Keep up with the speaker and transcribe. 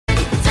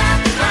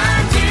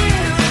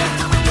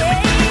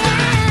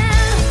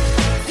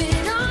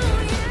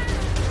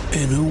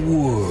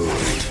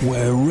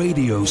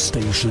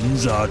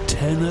stations are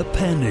 10 a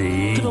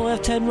penny. Can I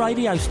have 10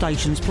 radio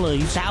stations,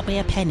 please? That'll be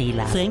a penny,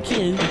 love. Thank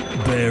you.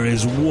 There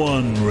is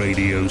one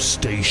radio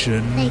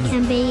station. There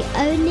can be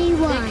only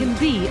one. There can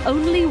be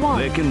only one.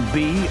 There can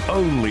be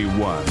only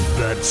one.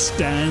 That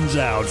stands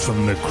out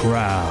from the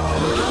crowd.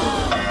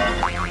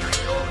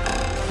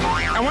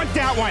 I want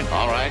that one.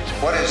 All right.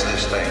 What is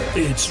this thing?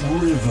 It's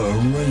River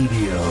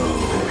Radio.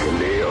 There can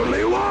be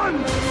only one.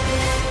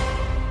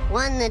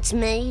 One that's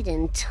made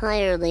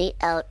entirely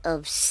out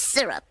of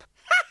syrup.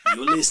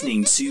 You're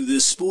listening to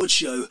The Sports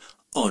Show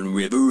on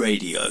River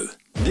Radio.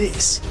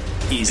 This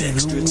is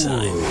Extra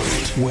Time.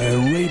 Where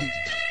radio...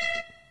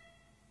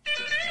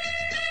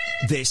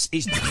 This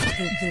is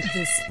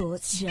The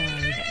Sports Show.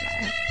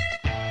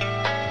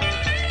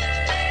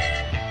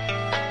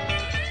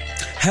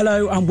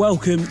 Hello and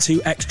welcome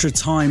to Extra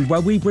Time,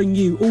 where we bring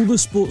you all the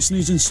sports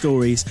news and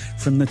stories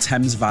from the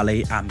Thames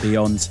Valley and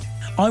beyond.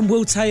 I'm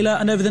Will Taylor,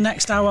 and over the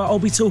next hour I'll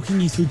be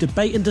talking you through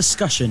debate and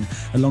discussion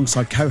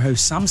alongside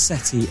co-hosts Sam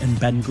Setti and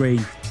Ben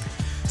Green.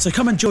 So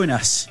come and join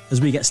us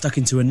as we get stuck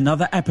into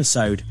another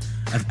episode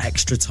of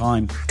Extra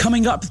Time.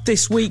 Coming up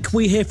this week,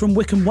 we hear from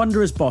Wycombe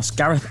Wanderers boss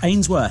Gareth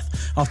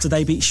Ainsworth after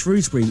they beat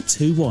Shrewsbury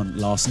 2-1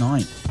 last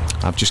night.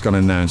 I've just gone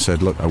in there and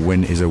said, look, a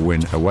win is a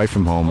win. Away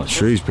from home at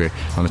Shrewsbury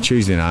on a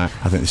Tuesday night,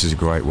 I think this is a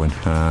great win.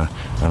 And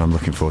I'm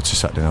looking forward to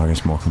Saturday night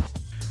against Morecambe.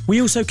 We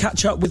also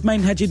catch up with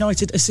Maidenhead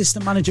United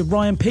assistant manager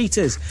Ryan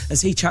Peters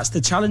as he chats the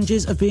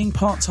challenges of being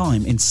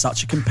part-time in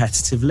such a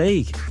competitive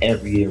league.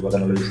 Every year we're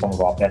going to lose some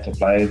of our better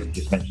players. You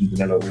just mentioned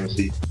Danilo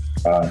Orsi,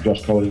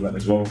 Josh Coley went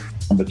as well.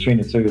 And between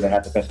the two, they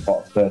had the best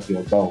part of 30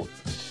 odd goals.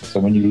 So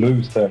when you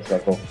lose 30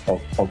 odd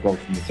goals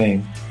from the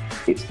team,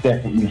 it's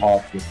definitely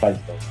hard to replace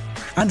those.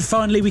 And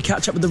finally, we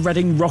catch up with the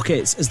Reading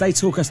Rockets as they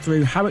talk us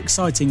through how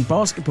exciting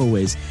basketball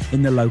is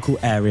in the local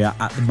area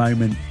at the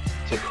moment.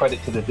 To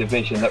credit to the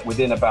division that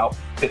within about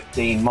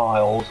 15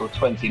 miles or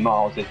 20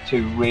 miles there's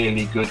two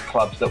really good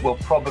clubs that will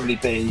probably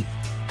be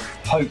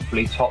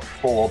hopefully top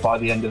four by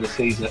the end of the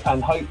season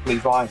and hopefully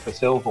vying for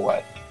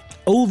silverware.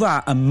 All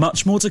that and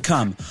much more to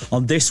come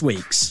on this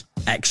week's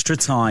Extra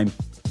Time.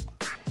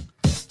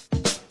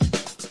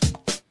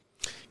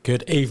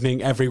 Good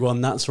evening,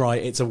 everyone. That's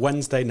right. It's a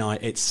Wednesday night.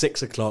 It's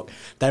 6 o'clock.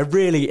 There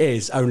really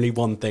is only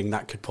one thing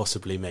that could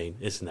possibly mean,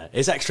 isn't it?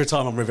 It's Extra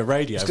Time on River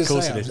Radio. Of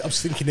course it is. I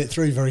was thinking it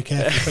through very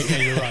carefully. But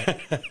yeah,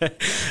 you're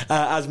right.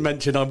 As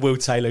mentioned, I'm Will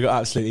Taylor. Got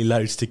absolutely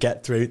loads to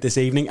get through this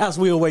evening, as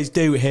we always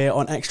do here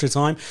on Extra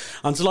Time.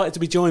 I'm delighted to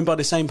be joined by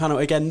the same panel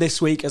again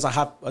this week as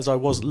I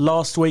was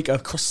last week.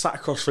 Sat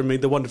across from me,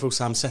 the wonderful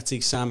Sam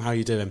Setti. Sam, how are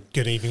you doing?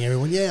 Good evening,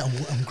 everyone. Yeah,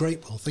 I'm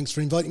great. Well, thanks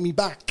for inviting me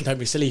back. Don't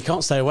be silly. You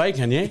can't stay away,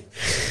 can you?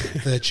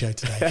 Third show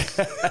today.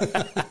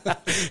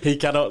 He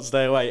cannot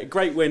stay away.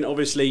 Great win,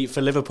 obviously,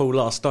 for Liverpool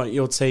last night.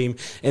 Your team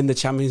in the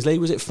Champions League.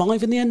 Was it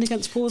 5 in the end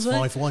against Portsmouth?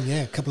 5-1,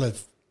 yeah. A couple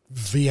of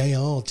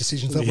VAR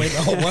decisions that went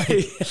our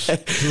way.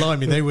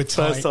 Blimey, they were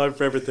tight. First time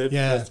for everything.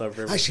 Yeah. First time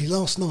for everything. Actually,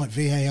 last night,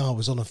 VAR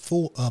was on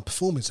a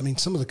performance. I mean,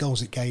 some of the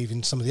goals it gave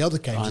in some of the other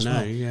games as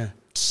well. Yeah.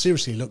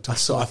 Seriously looked up.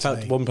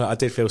 I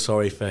did feel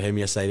sorry for him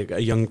yesterday. A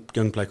young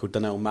player called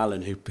Donnell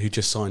Mallon who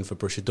just signed for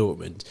Borussia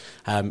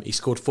Dortmund. He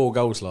scored 4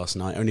 goals last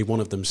night. Only one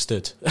of them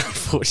stood,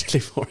 unfortunately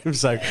for him.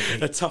 So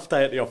a tough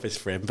day at the office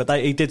for him. But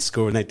he did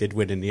score and they did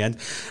win in the end.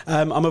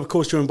 I'm of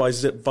course joined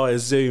via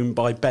Zoom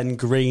by Ben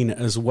Green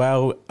as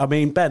well. I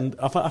mean, Ben,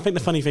 I think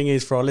the funny thing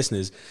is for our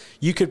listeners,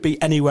 you could be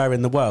anywhere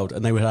in the world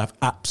and they would have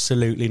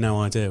absolutely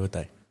no idea, would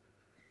they?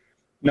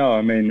 No,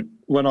 I mean,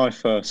 when I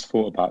first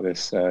thought about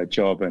this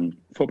job and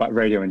thought about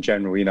radio in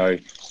general, you know, you're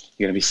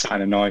going to be sat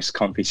in a nice,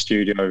 comfy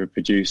studio with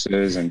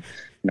producers and,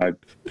 you know,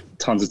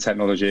 tons of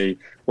technology.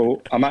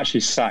 Well, I'm actually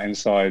sat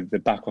inside the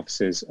back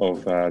offices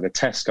of the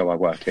Tesco I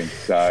work in.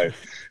 So,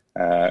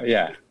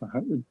 yeah,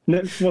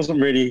 it wasn't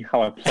really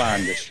how I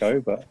planned this show,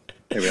 but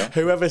here we are.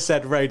 Whoever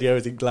said radio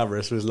isn't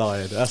glamorous was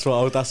lying. That's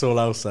all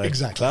I'll say.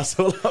 Exactly. That's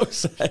all I'll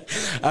say.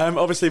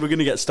 Obviously, we're going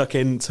to get stuck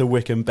into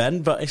Wycombe,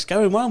 Ben, but it's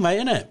going well, mate,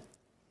 isn't it?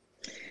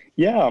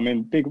 Yeah, I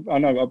mean, I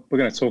know we're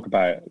going to talk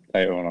about it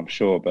later on, I'm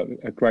sure, but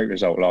a great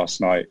result last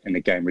night in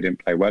the game we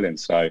didn't play well in.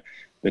 So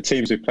the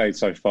teams we've played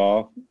so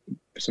far,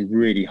 some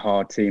really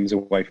hard teams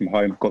away from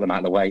home, got them out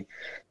of the way.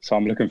 So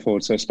I'm looking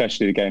forward to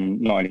especially the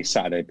game not only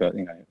Saturday, but,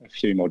 you know, a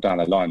few more down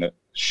the line that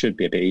should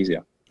be a bit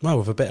easier. Well,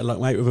 with a bit of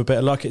luck, mate, with a bit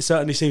of luck. It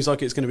certainly seems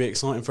like it's going to be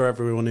exciting for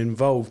everyone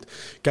involved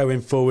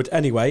going forward.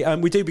 Anyway,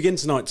 we do begin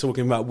tonight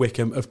talking about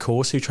Wycombe, of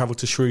course, who travelled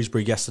to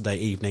Shrewsbury yesterday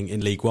evening in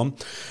League One.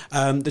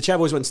 The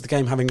Chairboys went to the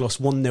game having lost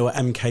 1-0 at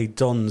MK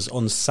Dons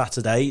on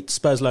Saturday.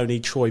 Spurs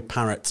loanee Troy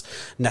Parrott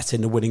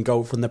netting the winning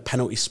goal from the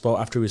penalty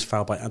spot after he was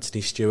fouled by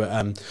Anthony Stewart,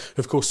 who,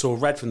 of course, saw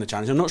red from the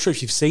challenge. I'm not sure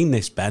if you've seen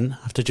this, Ben,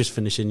 after just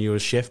finishing your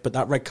shift, but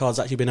that red card's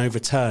actually been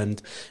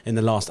overturned in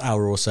the last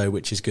hour or so,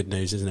 which is good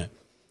news, isn't it?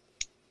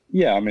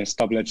 Yeah, I mean, it's a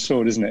double-edged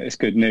sword, isn't it? It's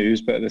good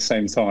news, but at the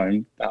same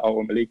time, that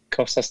ultimately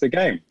cost us the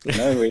game. You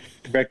know,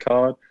 red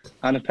card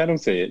and a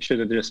penalty. It should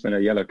have just been a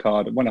yellow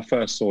card. When I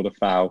first saw the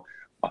foul,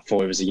 I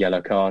thought it was a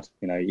yellow card.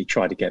 You know, he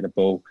tried to get the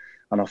ball,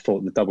 and I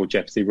thought the double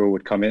jeopardy rule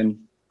would come in.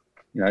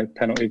 You know,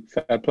 penalty,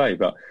 fair play.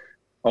 But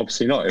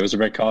obviously not. It was a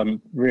red card,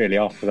 and really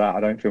after that, I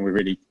don't think we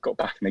really got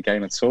back in the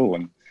game at all.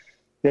 And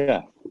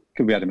yeah,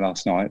 could we had him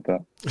last night,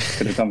 but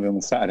could have done it on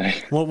the Saturday.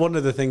 Well, one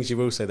of the things you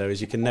will say, though,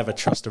 is you can never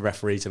trust a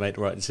referee to make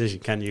the right decision,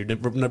 can you?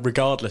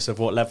 Regardless of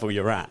what level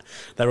you're at,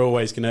 they're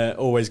always gonna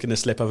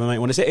slip up and make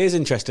one. It is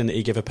interesting that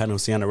you give a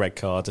penalty and a red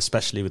card,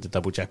 especially with the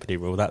double jeopardy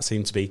rule. That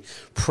seemed to be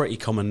pretty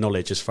common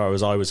knowledge as far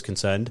as I was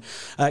concerned.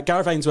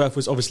 Gareth Ainsworth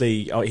was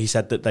obviously, he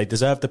said that they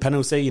deserved the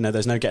penalty.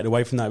 There's no getting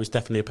away from that. It was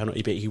definitely a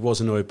penalty, but he was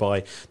annoyed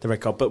by the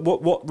red card. But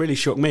what really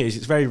shocked me is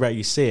it's very rare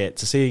you see it,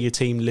 to see your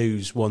team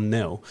lose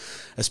 1-0,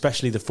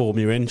 especially the form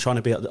you're in, trying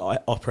to be at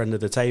the upper end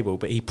of the table.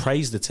 But he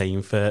praised the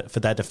team for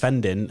their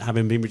defending,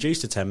 having been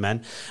reduced to 10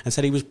 men, and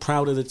said he was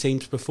proud of the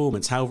team's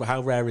performance.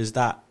 How rare is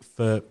that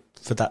for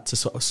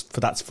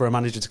a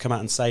manager to come out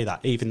and say that,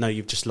 even though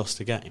you've just lost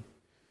a game?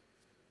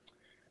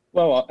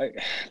 Well,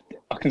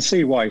 I can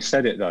see why he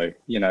said it, though.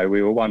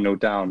 We were 1-0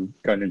 down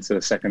going into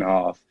the second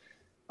half,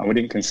 and we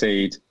didn't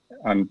concede.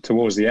 And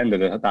towards the end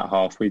of that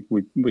half, we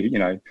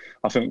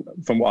I think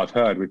from what I've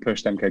heard, we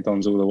pushed MK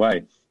Dons all the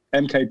way.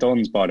 MK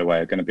Dons, by the way,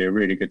 are going to be a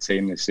really good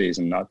team this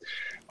season.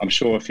 I'm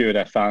sure a few of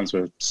their fans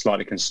were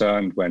slightly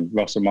concerned when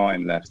Russell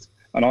Martin left.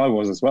 And I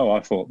was as well. I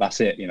thought,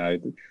 that's it.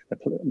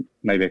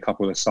 Maybe a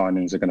couple of the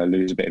signings are going to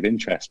lose a bit of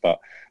interest. But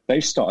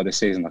they've started the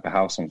season like a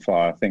house on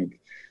fire. I think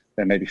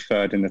they're maybe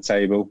third in the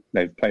table.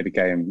 They've played a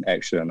game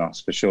extra than us,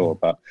 for sure.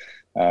 But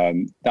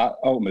that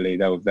ultimately,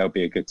 they'll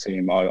be a good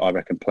team. I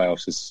reckon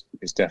playoffs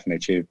is definitely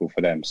achievable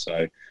for them.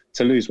 So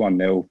to lose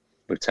 1-0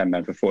 with 10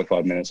 men for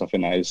 45 minutes, I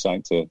think that is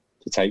something to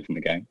take from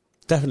the game.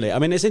 Definitely. I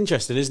mean, it's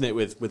interesting, isn't it,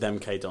 with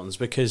MK Dons,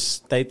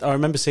 because I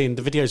remember seeing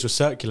the videos were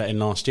circulating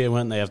last year,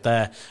 weren't they, of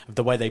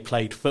the way they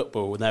played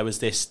football, and there was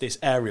this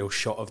aerial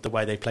shot of the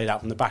way they played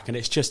out from the back, and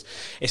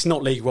it's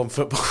not League One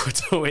football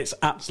at all.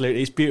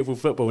 It's beautiful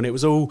football, and it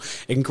was all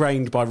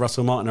ingrained by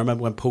Russell Martin. I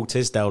remember when Paul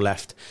Tisdale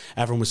left,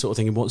 everyone was sort of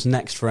thinking, what's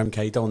next for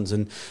MK Dons?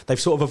 And they've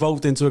sort of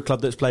evolved into a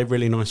club that's played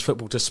really nice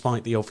football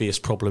despite the obvious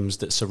problems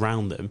that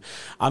surround them.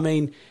 I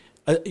mean,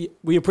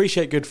 we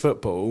appreciate good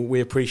football.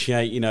 We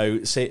appreciate,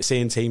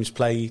 seeing teams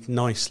play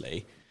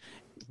nicely.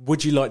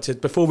 Would you like to,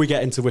 before we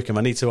get into Wycombe,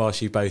 I need to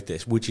ask you both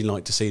this. Would you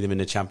like to see them in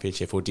the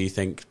Championship, or do you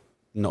think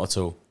not at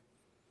all?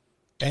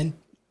 Ben?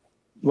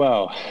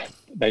 Well,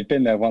 they've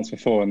been there once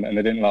before and they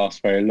didn't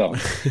last very long.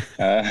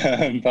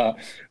 But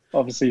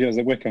obviously, as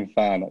a Wycombe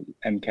fan,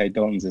 MK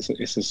Dons,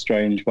 it's a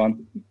strange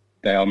one.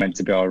 They are meant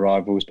to be our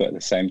rivals, but at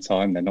the same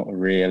time, they're not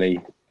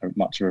really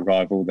much of a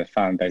rival. Their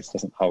fan base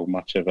doesn't hold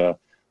much of a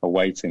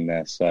weight in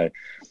there. So,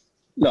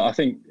 look, I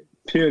think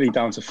purely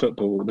down to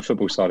football, the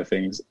football side of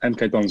things,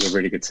 MK Dons are a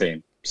really good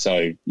team.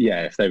 So,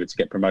 yeah, if they were to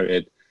get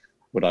promoted,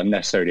 would I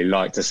necessarily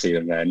like to see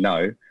them there?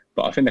 No.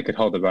 But I think they could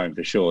hold their own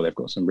for sure. They've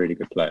got some really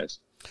good players.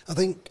 I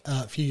think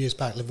a few years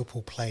back,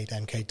 Liverpool played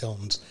MK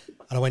Dons,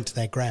 and I went to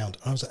their ground.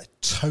 And I was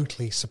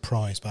totally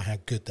surprised by how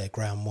good their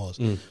ground was.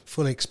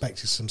 Fully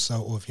expected some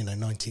sort of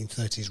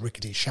 1930s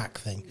rickety shack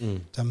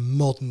thing. It's a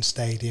modern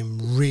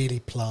stadium, really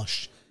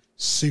plush,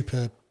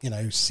 super,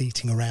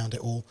 seating around it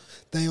all.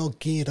 They are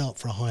geared up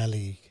for a higher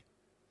league.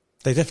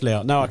 They definitely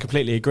are. No, I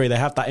completely agree. They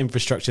have that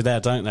infrastructure there,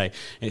 don't they?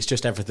 It's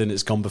just everything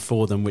that's gone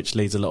before them, which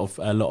leads a lot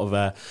of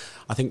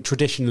I think,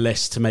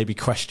 traditionalists to maybe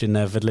question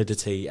their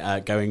validity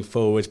going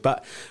forward.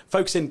 But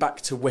focusing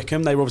back to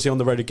Wycombe, they were obviously on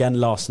the road again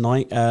last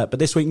night, but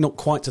this week not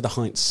quite to the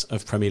heights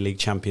of Premier League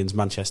champions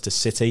Manchester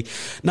City.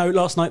 No,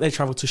 last night they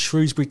travelled to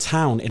Shrewsbury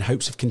Town in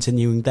hopes of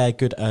continuing their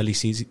good early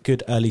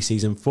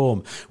season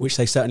form, which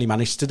they certainly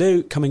managed to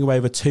do, coming away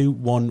with a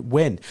 2-1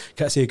 win,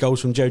 courtesy of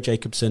goals from Joe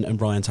Jacobson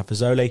and Ryan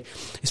Tafazoli.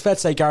 It's fair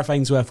to say Gareth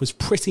Ainsworth was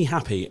pretty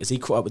happy as he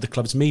caught up with the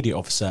club's media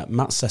officer,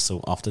 Matt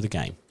Cecil, after the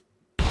game.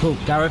 Cool,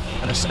 Gareth,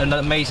 an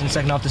amazing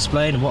second half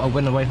display, and what a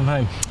win away from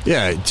home.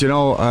 Yeah, do you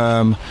know,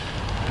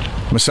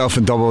 myself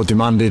and Dobbo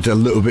demanded a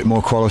little bit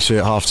more quality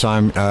at half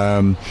time.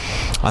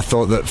 I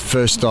thought that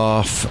first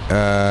half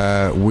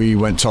we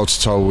went toe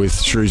to toe with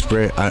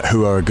Shrewsbury,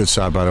 who are a good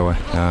side, by the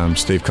way.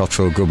 Steve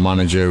Cottrell, good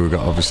manager. We've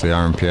got obviously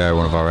Aaron Pierre,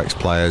 one of our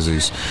ex-players,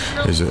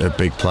 who's a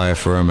big player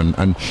for him,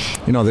 and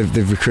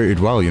they've recruited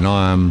well.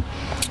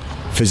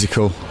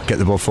 Physical, get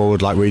the ball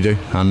forward like we do,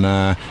 and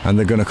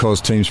they're going to cause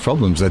teams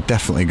problems. They're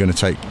definitely going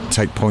to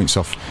take points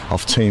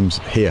off teams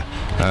here.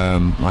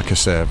 Like I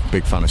say, a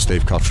big fan of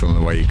Steve Cottrell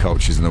and the way he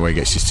coaches and the way he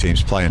gets his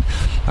teams playing.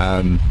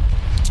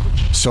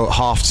 So at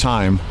half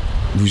time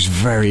it was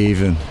very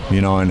even,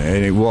 and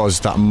it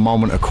was that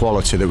moment of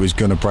quality that was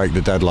going to break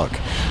the deadlock.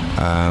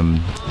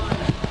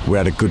 We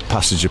had a good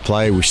passage of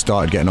play. We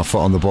started getting our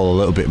foot on the ball a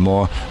little bit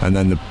more, and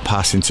then the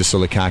pass into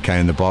Sulikake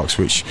in the box,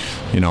 which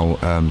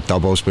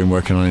Dobbo's been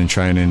working on in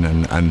training,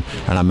 and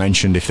I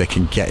mentioned if they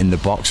can get in the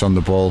box on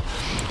the ball,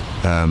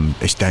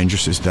 it's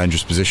dangerous. It's a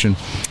dangerous position.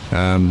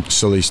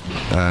 Sully's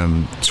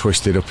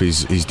twisted up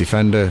his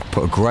defender,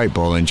 put a great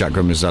ball in. Jack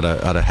Grimmer's had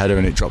a header,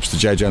 and it drops to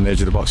JJ on the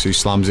edge of the box, who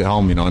slams it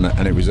home.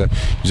 And it was a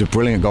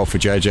brilliant goal for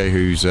JJ,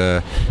 who's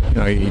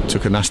he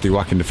took a nasty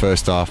whack in the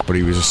first half, but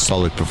he was a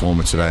solid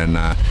performer today,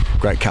 and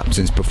great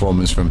captain's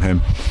performance from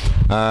him.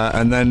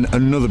 And then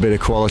another bit of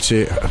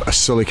quality, a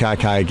Sully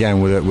Kai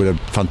again with a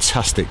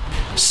fantastic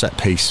set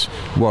piece.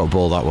 What a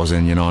ball that was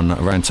in, and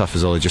Ryan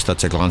Tafazoli just had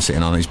to glance it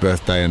in on his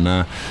birthday, and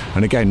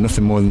again,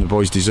 nothing more than the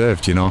boys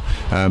deserved,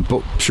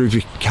 but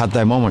Shrewsbury had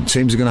their moment.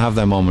 Teams are going to have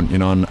their moment,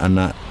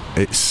 and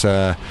it's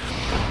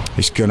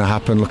going to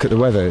happen. Look at the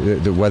weather.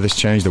 The weather's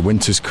changed. The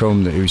winter's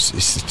come.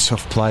 It's a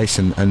tough place,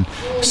 and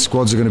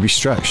squads are going to be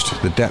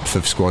stretched. The depth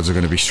of squads are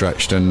going to be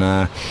stretched, and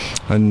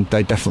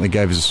they definitely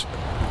gave us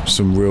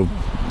some real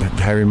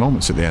hairy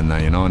moments at the end there,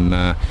 and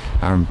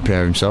Aaron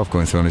Pierre himself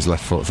going through on his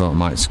left foot, thought he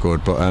might have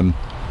scored, but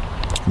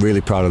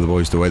really proud of the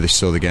boys, the way they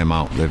saw the game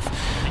out.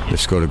 They've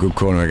scored a good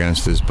corner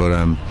against us,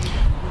 but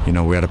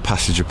we had a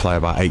passage of play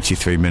about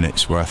 83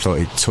 minutes where I thought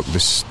it took the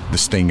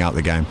sting out of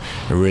the game.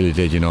 It really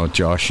did.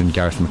 Josh and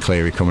Gareth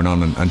McCleary coming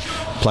on and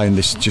playing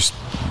this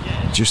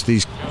just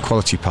these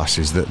quality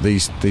passes that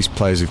these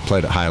players who've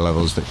played at higher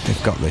levels, that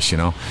they've got this.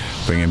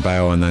 Bringing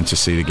Bayo and then to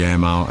see the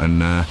game out,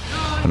 and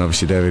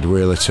obviously David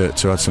Wheeler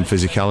to add some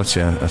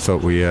physicality. I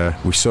thought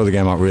we saw the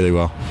game out really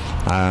well.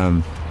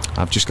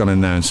 I've just gone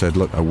in there and said,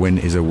 look, a win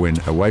is a win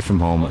away from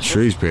home at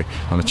Shrewsbury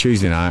on a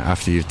Tuesday night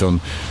after you've done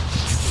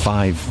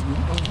 5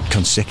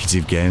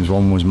 consecutive games.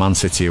 One was Man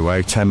City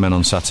away, 10 men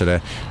on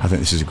Saturday. I think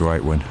this is a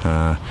great win,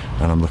 and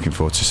I'm looking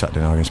forward to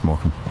Saturday night against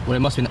Morecambe. Well, it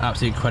must be an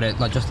absolute credit,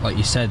 just like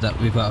you said, that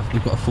we've got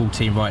a full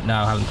team right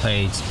now, haven't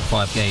played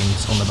 5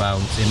 games on the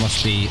bounce. It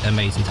must be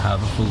amazing to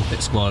have a full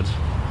fit squad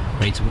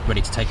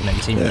ready to take the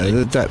next team. Yeah, really.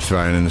 The depth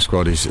Ryan in the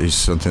squad is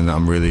something that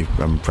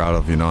I'm proud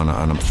of, and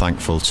I'm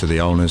thankful to the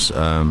owners,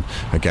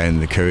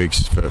 again the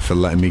Currigs for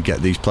letting me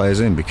get these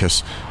players in,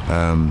 because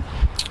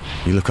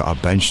you look at our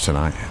bench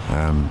tonight,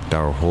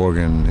 Daryl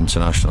Horgan,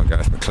 international,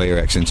 Gareth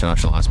McCleary,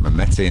 ex-international, Asma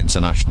Mehdi,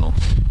 international,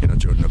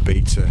 Jordan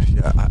Obita,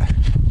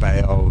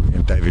 Bayo,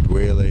 David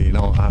Wheeler, and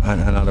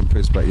Adam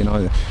Prisbeck.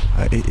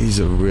 It is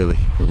a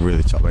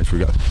really top bench.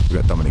 We've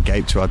got Dominic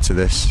Gape to add to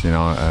this,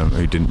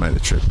 who didn't make the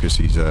trip because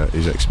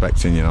he's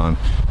expecting, and I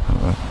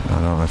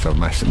don't know if I've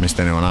missed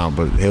anyone out,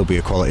 but he'll be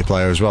a quality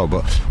player as well.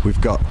 But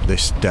we've got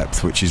this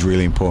depth, which is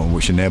really important,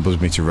 which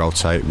enables me to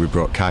rotate. We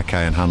brought Kai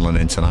and Hanlon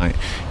in tonight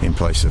in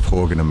place of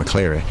Horgan and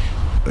McCleary.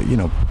 But,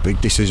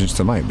 big decisions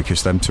to make,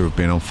 because them two have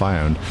been on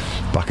fire, and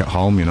back at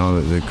home,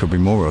 there could be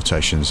more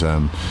rotations.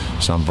 Sam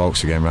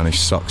Volks again ran his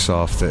socks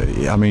off.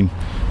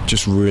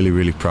 Just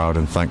really proud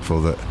and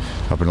thankful that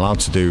I've been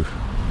allowed to do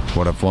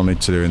what I've wanted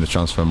to do in the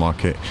transfer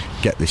market,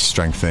 get this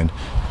strength in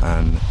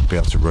and be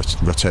able to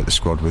rotate the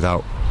squad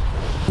without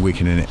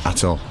weakening it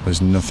at all.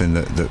 There's nothing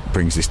that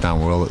brings this down.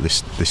 We're all at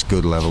this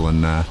good level,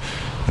 and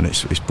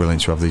it's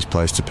brilliant to have these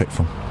players to pick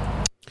from.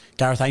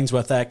 Gareth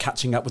Ainsworth there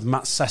catching up with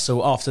Matt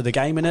Cecil after the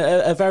game, and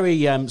a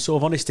very sort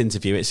of honest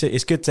interview.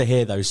 It's good to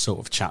hear those sort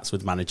of chats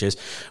with managers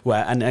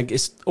where, and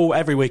it's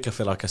every week I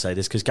feel like I say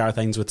this, because Gareth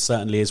Ainsworth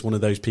certainly is one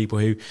of those people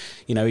who,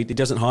 he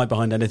doesn't hide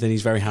behind anything.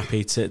 He's very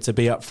happy to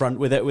be up front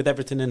with it, with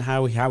everything, and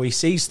how he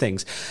sees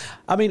things.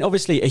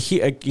 Obviously a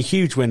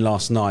huge win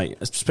last night.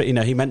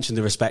 He mentioned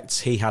the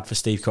respect he had for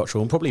Steve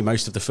Cottrell, and probably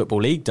most of the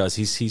Football League does.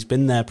 He's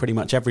been there pretty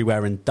much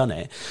everywhere and done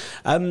it.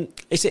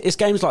 It's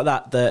games like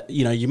that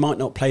you might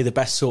not play the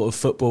best sort of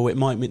football. It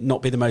might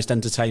not be the most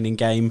entertaining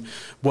game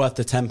worth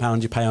the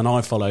 £10 you pay on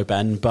iFollow,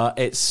 Ben, but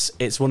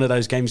it's one of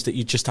those games that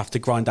you just have to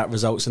grind out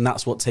results, and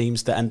that's what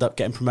teams that end up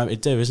getting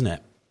promoted do, isn't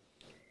it?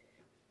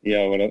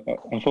 Yeah, well,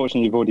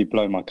 unfortunately you've already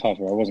blown my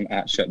cover. I wasn't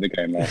actually at the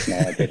game last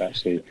night. I did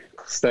actually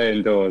stay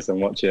indoors and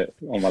watch it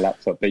on my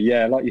laptop. But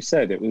yeah, like you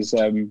said, it was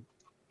a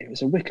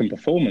Wycombe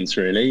performance,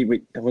 really.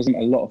 There wasn't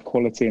a lot of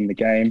quality in the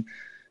game.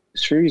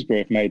 Shrewsbury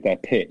have made their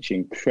pitch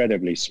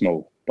incredibly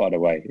small, by the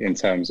way, in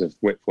terms of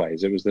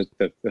widthways. It was the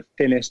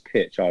thinnest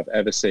pitch I've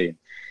ever seen.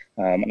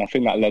 And I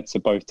think that led to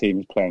both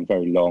teams playing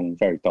very long,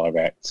 very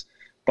direct.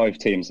 Both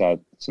teams had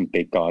some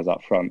big guys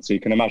up front. So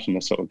you can imagine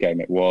the sort of game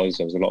it was.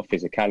 There was a lot of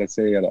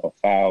physicality, a lot of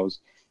fouls,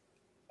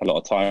 a lot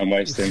of time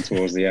wasting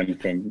towards the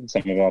end from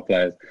some of our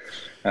players.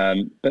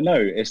 But no,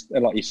 it's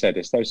like you said,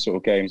 it's those sort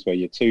of games where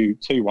you're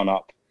 2-1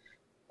 up,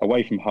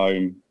 away from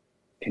home.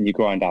 Can you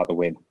grind out the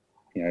win?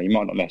 You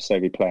might not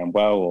necessarily be playing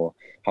well or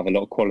have a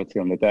lot of quality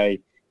on the day,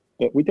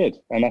 but we did.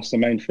 And that's the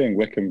main thing.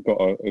 Wycombe got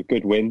a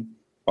good win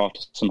after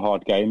some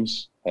hard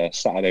games.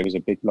 Saturday was a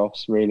big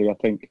loss, really, I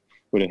think.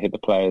 Would have hit the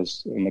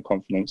players in the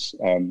confidence.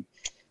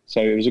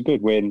 So it was a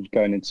good win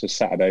going into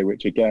Saturday,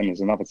 which again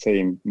is another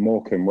team,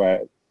 Morecambe,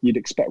 where you'd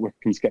expect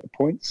Wycombe to get the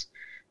points.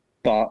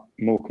 But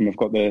Morecambe have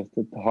got the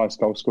highest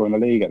goal scorer in the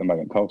league at the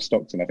moment, Cole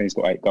Stockton. I think he's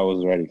got 8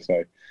 goals already.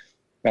 So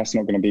that's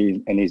not going to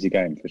be an easy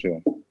game for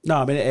sure. No,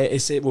 I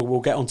mean, we'll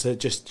get on to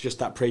just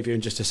that preview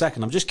in just a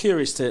second. I'm just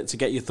curious to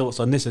get your thoughts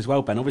on this as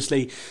well, Ben.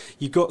 Obviously,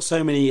 you've got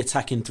so many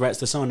attacking threats.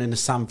 The signing of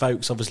Sam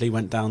Vokes obviously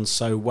went down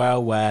so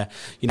well, where,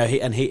 you know,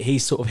 he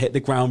sort of hit the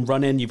ground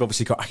running. You've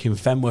obviously got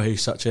Akinfenwa,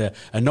 who's such a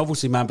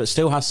novelty man, but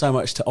still has so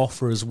much to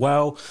offer as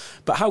well.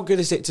 But how good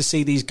is it to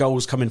see these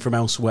goals coming from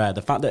elsewhere?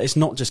 The fact that it's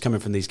not just coming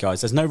from these guys.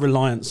 There's no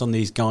reliance on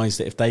these guys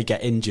that if they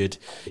get injured,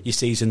 your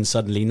season's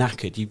suddenly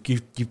knackered.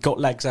 You've got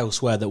legs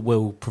elsewhere that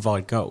will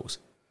provide goals.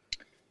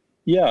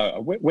 Yeah,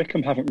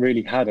 Wycombe haven't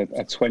really had a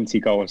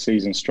 20-goal a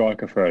season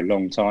striker for a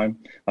long time.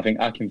 I think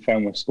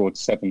Akinfenwa scored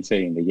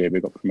 17 the year we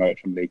got promoted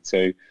from League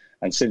Two.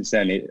 And since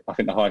then, I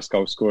think the highest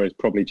goal scorer is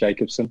probably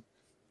Jacobson,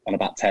 on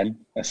about 10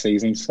 a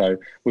season. So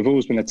we've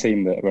always been a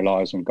team that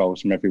relies on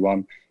goals from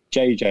everyone.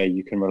 JJ,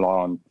 you can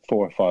rely on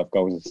 4 or 5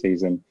 goals a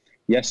season.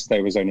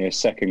 Yesterday was only a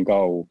second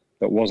goal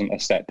that wasn't a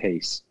set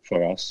piece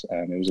for us.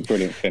 It was a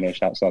brilliant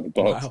finish outside the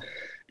box. Wow.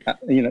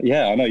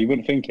 I know you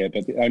wouldn't think it,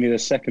 but only the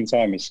second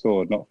time he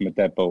scored, not from a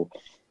dead ball.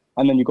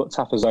 And then you've got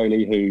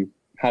Tafazoli, who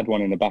had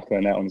one in the back of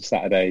the net on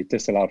Saturday,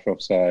 disallowed for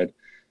offside.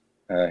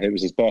 It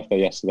was his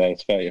birthday yesterday,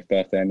 his 30th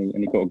birthday, and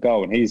he got a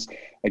goal. And he's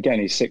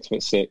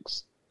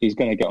 6'6". He's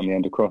going to get on the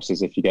end of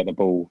crosses if you get the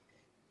ball,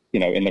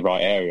 in the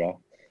right area.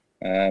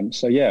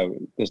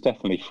 There's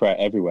definitely threat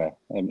everywhere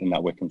in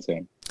that Wycombe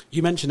team.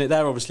 You mentioned it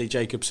there, obviously,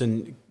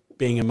 Jacobson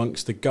being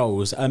amongst the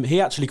goals.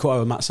 He actually caught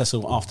over Matt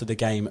Cecil after the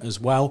game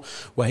as well,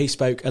 where he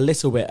spoke a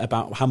little bit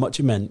about how much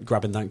it meant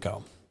grabbing that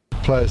goal.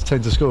 Players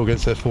tend to score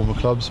against their former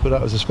clubs, but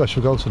that was a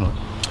special goal tonight.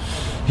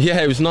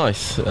 Yeah, it was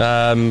nice.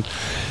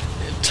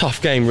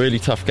 Tough game, really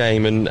tough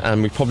game,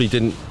 and we probably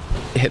didn't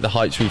hit the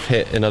heights we've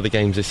hit in other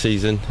games this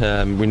season.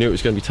 We knew it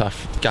was going to be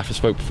tough. Gaffer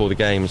spoke before the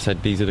game and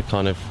said these are the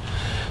kind of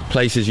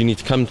places you need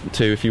to come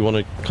to if you want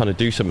to kind of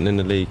do something in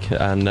the league.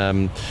 And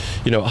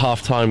at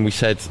half time we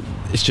said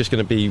it's just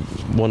going to be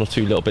one or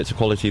two little bits of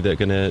quality that are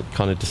going to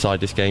kind of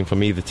decide this game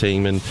from either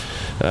team. And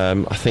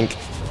I think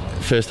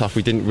first half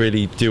we didn't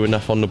really do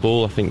enough on the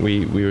ball. I think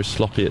we were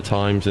sloppy at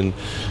times, and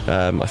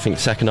I think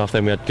second half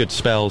then we had good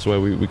spells where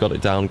we got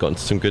it down, got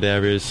into some good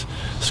areas,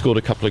 scored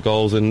a couple of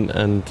goals,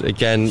 and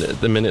again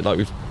at the minute, like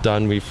we've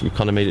done, we've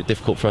kind of made it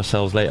difficult for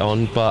ourselves later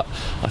on, but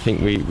I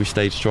think we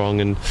stayed strong,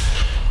 and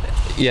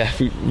we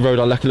rode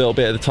our luck a little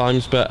bit at the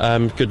times, but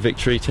good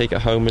victory, take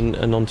it home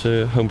and on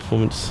to home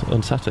performance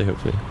on Saturday,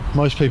 hopefully.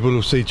 Most people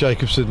will see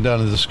Jacobson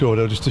down as a scorer,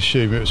 they'll just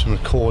assume it was from a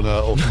corner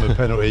or from a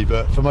penalty,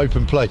 but from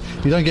open play,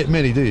 you don't get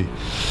many, do you?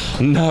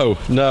 No,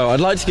 I'd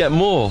like to get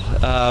more.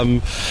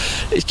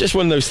 It's just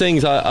one of those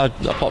things, I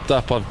popped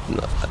up,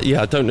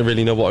 I don't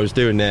really know what I was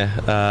doing there.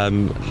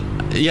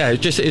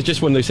 It's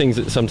just one of those things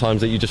that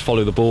sometimes that you just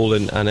follow the ball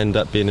and end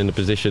up being in a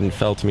position,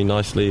 fell to me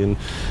nicely, and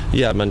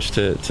I managed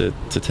to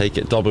take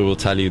it. Dobber will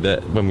tell you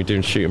that when we're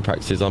doing shooting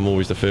practices, I'm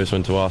always the first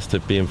one to ask to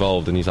be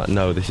involved, and he's like,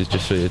 no, this is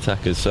just for the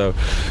attackers. So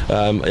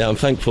I'm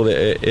thankful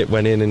that it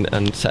went in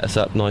and set us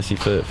up nicely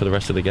for the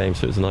rest of the game,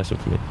 so it was a nice one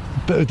for me.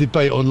 Bit of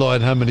debate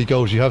online how many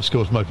goals you have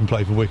scored from open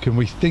play for Wycombe.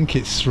 We think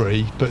it's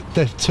 3, but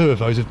 2 of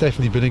those have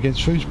definitely been against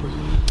Shrewsbury.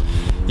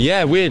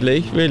 Yeah,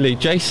 weirdly,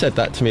 Jace said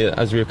that to me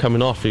as we were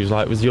coming off. He was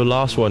like, it was your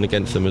last one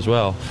against them as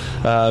well.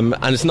 And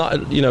it's not,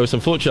 it's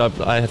unfortunate.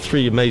 I had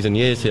 3 amazing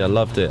years here. I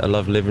loved it. I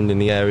loved living in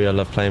the area. I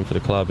loved playing for the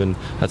club and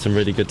had some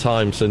really good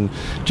times. And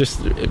just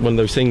one of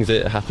those things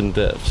that happened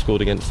that I've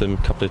scored against them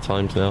a couple of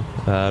times now.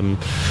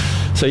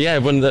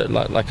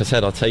 Like I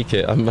said, I'll take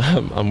it.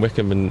 I'm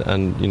Wycombe,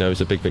 and it was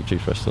a big victory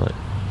for us tonight.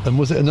 And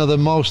was it another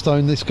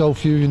milestone, this goal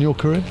for you in your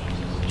career?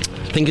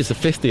 I think it's the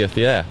 50th,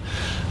 yeah.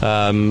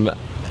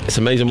 It's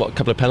amazing what a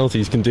couple of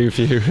penalties can do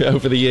for you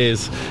over the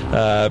years.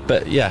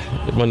 But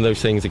one of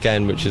those things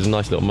again, which is a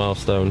nice little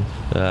milestone.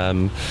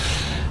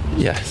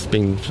 It's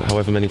been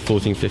however many,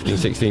 14, 15,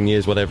 16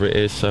 years, whatever it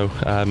is. So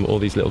all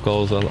these little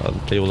goals,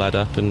 they all add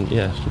up, and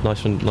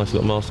nice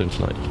little milestone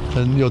tonight.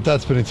 And your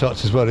dad's been in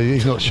touch as well.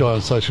 He's not shy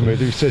on social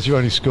media. He says you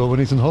only score when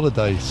he's on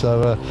holiday.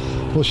 So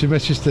what's your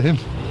message to him?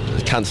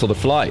 Cancel the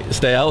flight,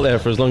 stay out there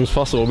for as long as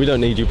possible. We don't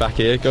need you back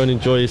here. Go and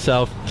enjoy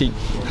yourself, keep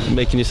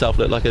making yourself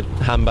look like a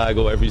handbag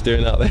or whatever he's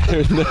doing out there.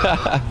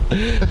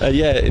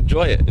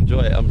 Enjoy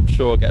it. I'm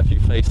sure I'll get a few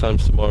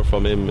FaceTimes tomorrow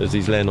from him as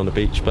he's laying on the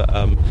beach, but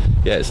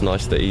it's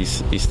nice that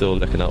he's still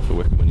looking out for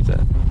Wycombe when he's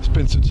there. It's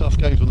been some tough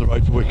games on the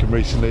road for Wycombe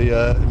recently.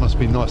 It must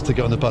be nice to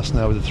get on the bus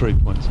now with the 3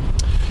 points.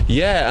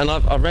 Yeah, and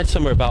I read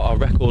somewhere about our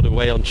record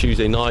away on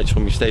Tuesday nights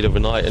when we stayed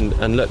overnight,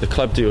 and look, the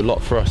club do a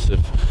lot for us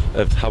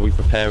of how we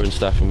prepare and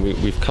stuff, and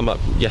we've come up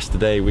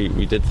yesterday,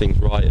 we did things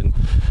right,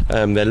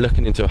 and they're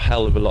looking into a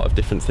hell of a lot of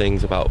different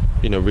things about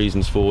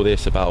reasons for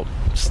this, about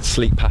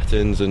sleep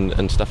patterns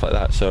and stuff like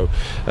that. So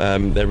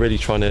they're really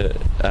trying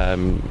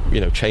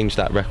to change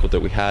that record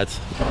that we had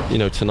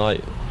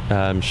tonight.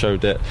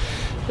 showed that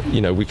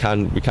we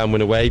can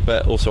win away,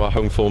 but also our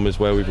home form is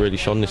where we've really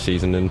shone this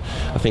season. And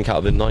I think out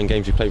of the 9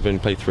 games we played, we've only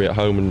played 3 at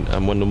home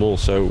and won them all.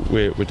 So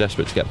we're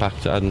desperate to get back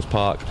to Adams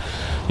Park.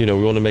 We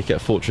want to make it a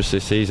fortress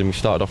this season. We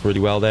started off really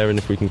well there, and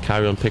if we can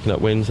carry on picking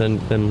up wins, then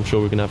I'm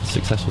sure we're going to have a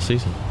successful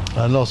season.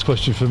 And last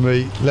question for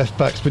me: left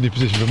back's been your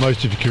position for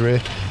most of your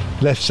career.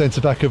 Left centre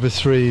back of a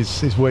 3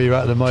 is where you're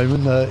at the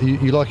moment.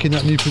 You liking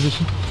that new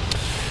position?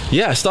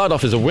 Yeah, I started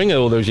off as a winger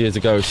all those years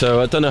ago,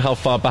 so I don't know how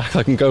far back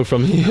I can go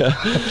from here.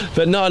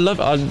 But no, I love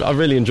it. I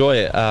really enjoy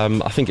it.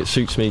 I think it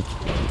suits me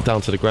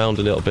down to the ground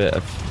a little bit.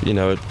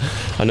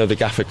 I know the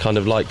gaffer kind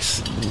of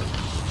likes,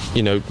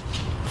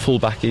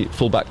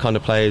 fullback kind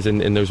of players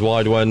in those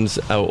wide ones,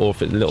 or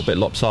if it's a little bit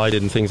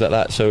lopsided and things like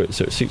that. So it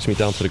suits me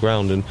down to the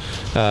ground, and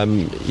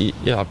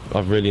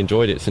I've really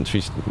enjoyed it since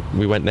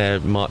we went there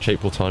March,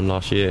 April time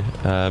last year.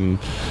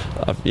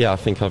 I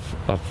think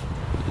I've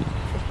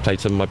played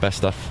some of my best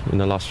stuff in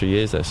the last few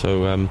years there.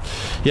 So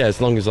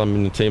as long as I'm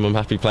in the team, I'm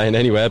happy playing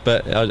anywhere.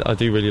 But I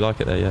do really like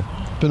it there.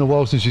 Yeah. Been a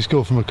while since you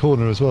scored from a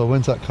corner as well.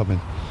 When's that coming?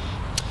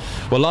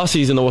 Well, last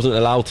season I wasn't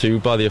allowed to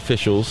by the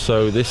officials,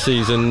 so this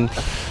season,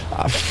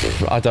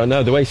 I don't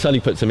know. The way Sully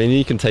puts them in,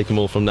 he can take them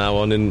all from now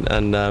on and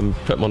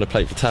put them on a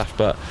plate for Taff.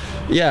 But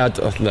yeah,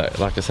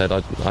 like I said,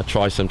 I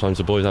try sometimes.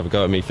 The boys have a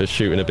go at me for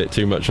shooting a bit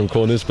too much on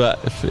corners,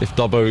 but if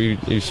Dobbo,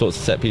 who sorts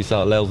of set piece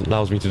out,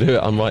 allows me to do it,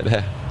 I'm right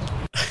there.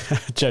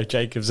 Joe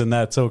Jacobs in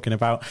there talking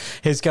about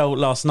his goal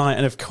last night,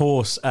 and of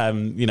course,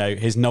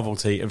 his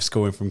novelty of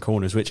scoring from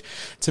corners, which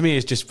to me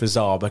is just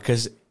bizarre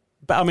because.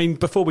 But I mean,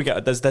 before we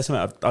get, there's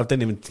something I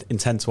didn't even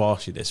intend to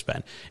ask you this,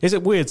 Ben. Is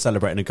it weird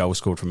celebrating a goal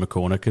scored from a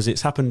corner? Because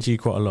it's happened to you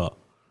quite a lot.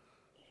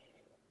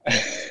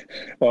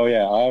 Well,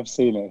 yeah, I have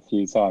seen it a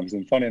few times.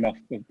 And funny enough,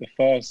 the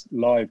first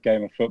live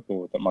game of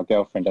football that my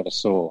girlfriend ever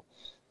saw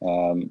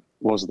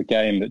was the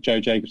game that Joe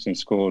Jacobson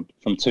scored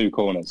from 2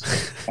 corners.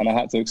 And I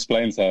had to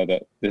explain to her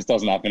that this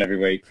doesn't happen every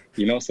week.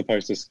 You're not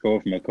supposed to score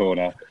from a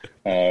corner.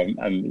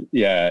 It's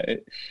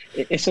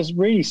a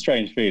really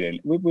strange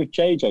feeling. With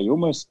JJ, you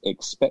almost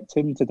expect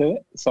him to do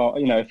it. So,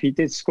 if he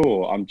did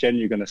score, I'm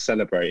genuinely going to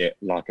celebrate it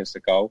like it's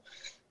a goal.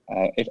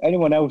 If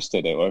anyone else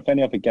did it, or if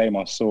any other game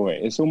I saw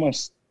it, it's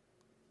almost...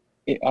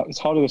 it's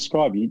hard to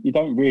describe. You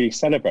don't really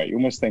celebrate. You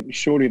almost think,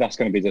 surely that's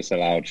going to be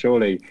disallowed.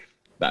 Surely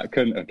that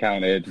couldn't have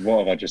counted. What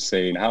have I just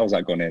seen? How has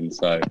that gone in?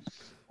 So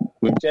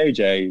with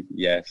JJ,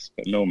 yes,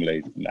 but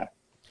normally, no.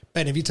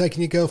 Ben, have you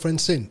taken your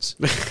girlfriend since?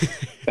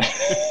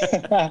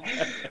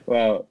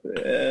 Well,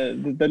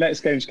 the next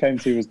game she came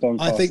to was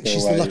Doncaster. I think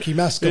she's the lucky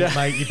mascot,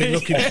 mate, you've been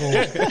looking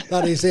for.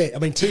 That is it. I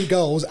mean, 2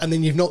 goals and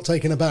then you've not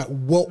taken her back.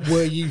 What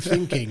were you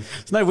thinking?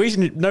 There's no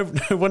reason, no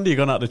wonder you've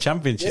gone out of the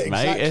championship,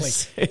 exactly.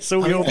 Mate. It's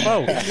all your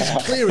fault.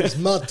 It's clear as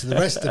mud to the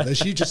rest of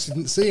us. You just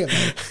didn't see it,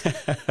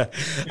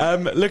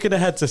 mate. Looking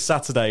ahead to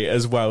Saturday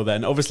as well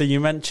then, obviously you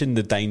mentioned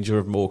the danger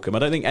of Morecambe. I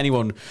don't think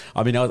anyone,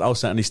 I'll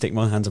certainly stick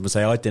my hands up and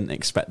say I didn't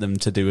expect them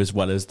to do as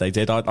well as they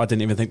did. I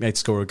didn't even think they'd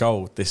score a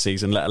goal this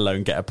season, let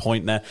alone get a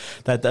point there.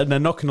 They're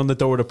knocking on the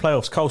door of the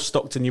playoffs. Cole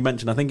Stockton, you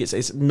mentioned, I think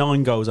it's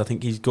 9 goals I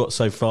think he's got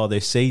so far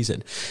this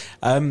season.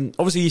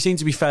 Obviously you seem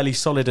to be fairly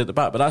solid at the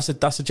back, but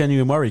that's a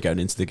genuine worry going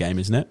into the game,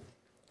 isn't it?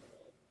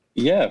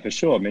 Yeah, for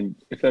sure. I mean,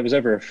 if there was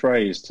ever a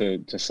phrase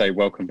to say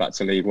welcome back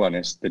to League One,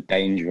 it's the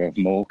danger of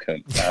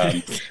Morecambe.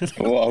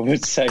 What I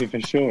would say for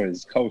sure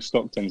is Cole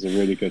Stockton's a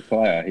really good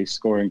player. He's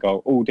scoring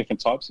all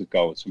different types of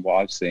goals from what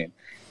I've seen.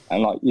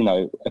 And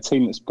a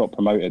team that's got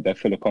promoted, they're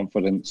full of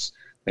confidence.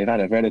 They've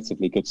had a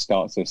relatively good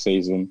start to the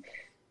season.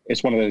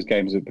 It's one of those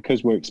games that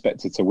because we're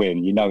expected to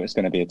win, it's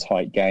going to be a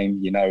tight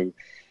game. There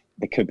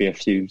could be a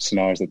few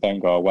scenarios that don't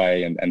go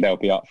away and they'll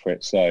be up for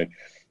it. So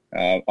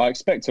I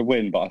expect to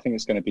win, but I think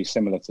it's going to be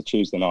similar to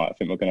Tuesday night. I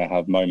think we're going to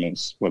have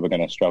moments where we're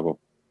going to struggle.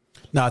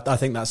 No, I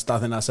think that's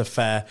a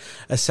fair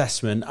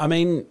assessment. I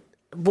mean,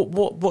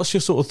 what's your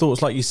sort of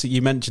thoughts? Like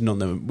you mentioned on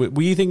them,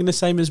 were you thinking the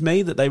same as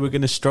me that they were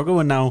going to struggle,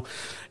 and now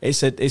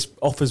it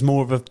offers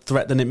more of a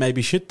threat than it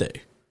maybe should do?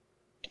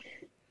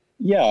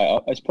 Yeah,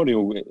 it's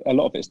probably a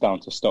lot of it's down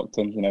to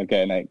Stockton.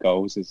 Getting 8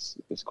 goals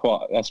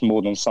that's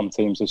more than some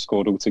teams have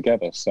scored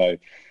altogether. So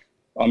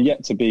I'm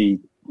yet to be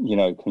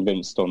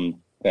convinced on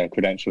their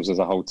credentials as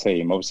a whole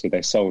team. Obviously,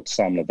 they sold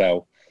Sam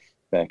Lavelle,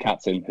 their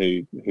captain,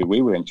 who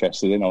we were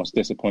interested in. I was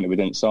disappointed we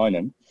didn't sign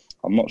him.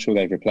 I'm not sure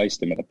they've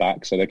replaced him at the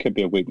back, so there could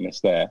be a weakness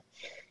there.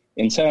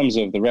 In terms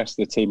of the rest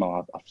of the team,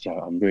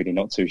 I'm really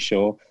not too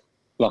sure.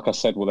 Like I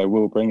said, what they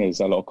will bring is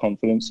a lot of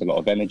confidence, a lot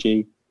of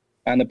energy,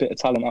 and a bit of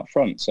talent up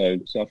front. So I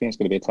think it's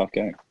going to be a tough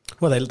game.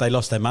 Well, they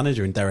lost their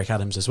manager in Derek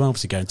Adams as well,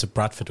 obviously going to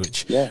Bradford,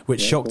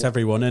 which shocked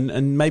everyone,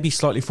 and maybe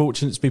slightly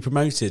fortunate to be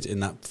promoted in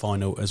that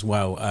final as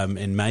well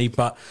in May.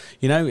 But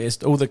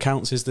it's all that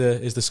counts is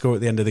the score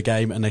at the end of the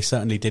game, and they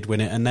certainly did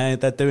win it, and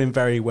they're doing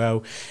very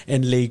well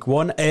in League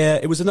One.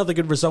 It was another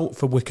good result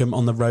for Wycombe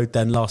on the road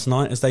then last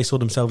night, as they saw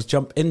themselves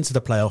jump into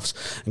the playoffs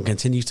and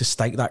continue to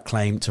stake that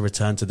claim to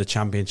return to the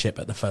Championship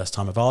at the first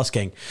time of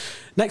asking.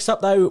 Next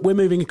up, though, we're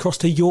moving across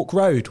to York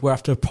Road, where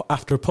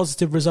after a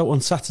positive result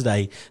on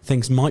Saturday,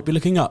 things might be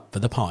looking up for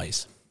the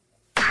Pies.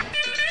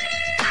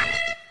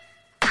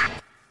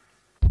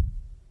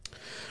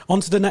 On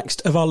to the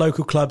next of our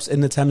local clubs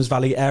in the Thames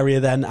Valley area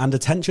then, and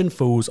attention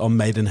falls on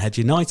Maidenhead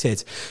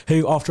United,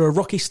 who after a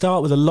rocky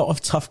start with a lot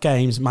of tough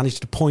games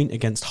managed a point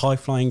against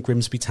high-flying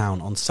Grimsby Town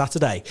on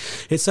Saturday.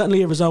 It's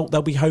certainly a result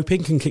they'll be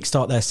hoping can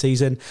kickstart their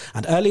season,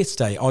 and earlier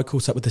today I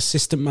caught up with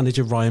assistant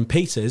manager Ryan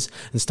Peters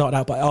and started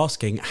out by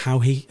asking how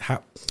he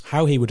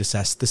would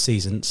assess the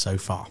season so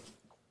far.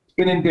 It's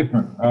been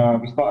indifferent.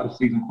 We started the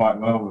season quite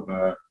well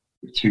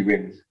with 2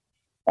 wins,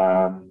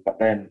 but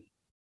then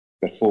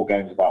the 4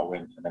 games without a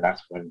win, and then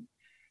that's when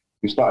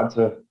we started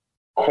to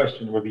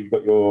question whether you've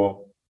got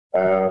your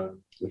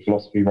the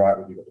philosophy right,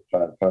 whether you've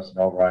got the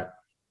personnel right,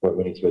 whether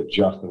we need to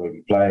adjust the way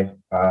we play.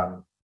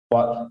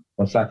 But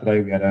on Saturday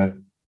we had a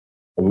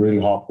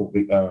really hard-fought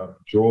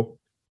draw.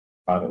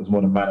 It was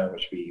more the manner in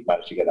which we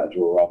managed to get that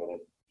draw rather than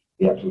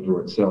the actual draw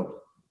itself.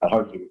 And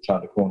hopefully we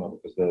turned the corner,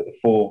 because the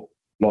 4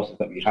 losses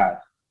that we had,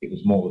 it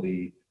was more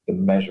the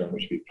measure in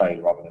which we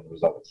played rather than the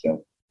result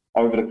itself.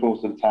 Over the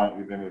course of the time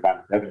we've been with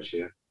Van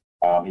Devonshire,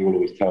 he will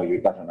always tell you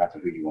it doesn't matter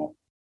who you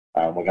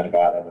are. We're going to go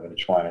out there and we're going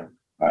to try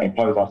and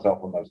impose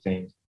ourselves on those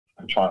teams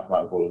and try and come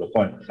out with all of the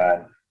points.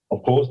 And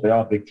of course, they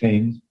are big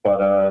teams,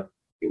 but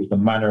it was the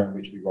manner in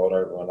which we rolled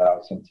over and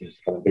allowed some teams to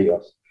come and beat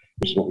us,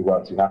 which is what we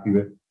weren't too happy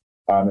with.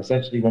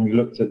 Essentially, when we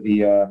looked at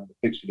the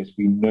fixture list,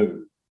 we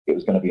knew it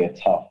was going to be a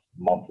tough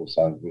month or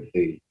so with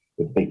the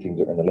big teams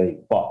that are in the league.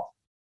 But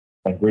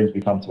when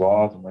Grimsby come to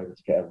ours and we're able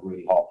to get a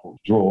really hard-fought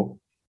draw,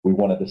 we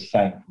wanted the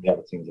same from the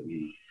other teams that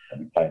we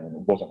played, and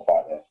it wasn't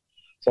quite there.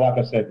 So like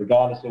I said,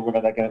 regardless of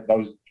whether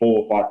those 4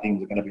 or 5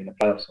 teams are going to be in the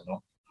playoffs or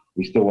not,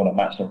 we still want to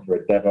match them for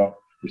endeavour,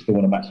 we still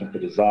want to match them for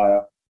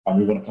desire, and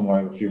we want to come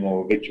away with a few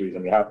more victories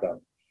than we have done.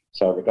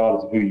 So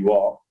regardless of who you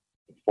are,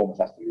 the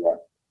performance has to be right.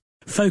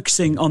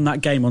 Focusing on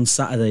that game on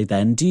Saturday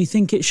then, do you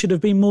think it should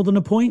have been more than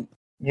a point?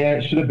 Yeah,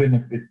 it should have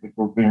been, if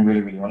we're being really,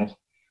 really honest.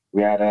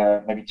 We had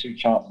maybe 2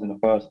 chances in the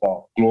first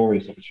half,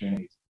 glorious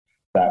opportunities,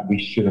 that we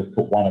should have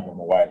put one of them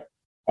away.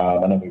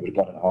 And then we would have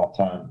gotten at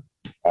half-time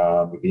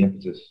with the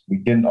impetus. We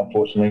didn't,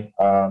 unfortunately.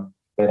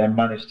 They then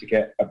managed to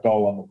get a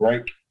goal on the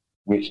break,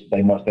 which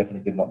they most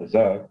definitely did not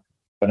deserve.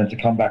 But then to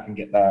come back and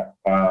get that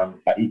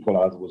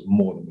equaliser was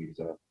more than we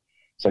deserved.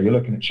 So you're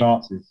looking at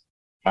chances,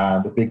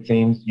 and the big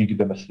teams, you give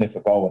them a sniff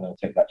of goal and they'll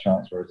take that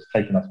chance, whereas it's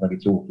taken us maybe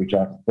 2 or 3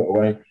 chances to put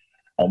away.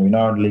 And we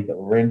know in the league that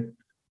we're in,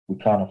 we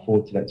can't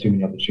afford to let too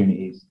many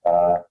opportunities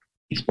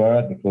be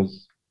spurred,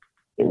 because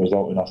it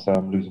resulted in us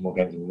losing more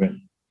games than we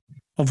win.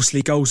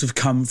 Obviously, goals have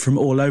come from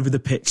all over the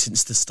pitch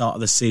since the start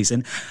of the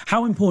season.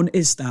 How important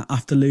is that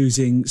after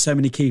losing so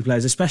many key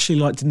players, especially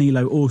like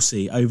Danilo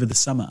Orsi over the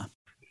summer?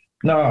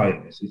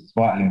 No, it's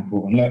vitally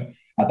important. Look,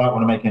 I don't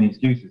want to make any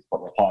excuses,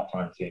 but we're a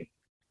part-time team.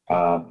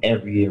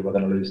 Every year we're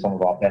going to lose some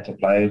of our better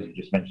players. You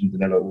just mentioned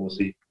Danilo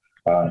Orsi.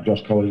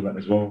 Josh Coley went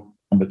as well.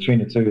 And between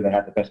the 2, they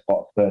had the best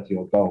part of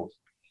 30-odd goals.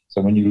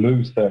 So when you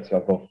lose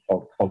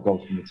 30-odd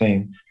goals from the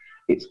team,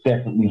 it's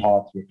definitely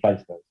hard to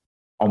replace those.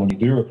 And when you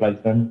do replace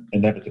them,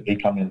 inevitably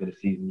coming into the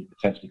season, you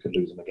potentially could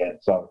lose them again.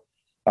 So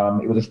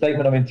it was a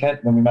statement of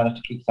intent when we managed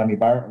to keep Sammy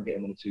Barrett and get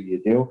him on a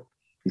 2-year deal.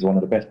 He's one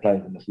of the best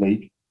players in this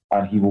league,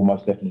 and he will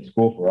most definitely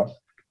score for us.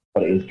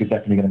 But it is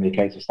definitely going to be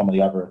a case of some of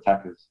the other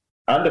attackers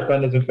and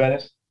defenders, in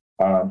fairness,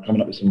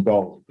 coming up with some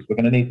goals, because we're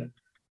going to need them.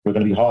 We're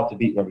going to be hard to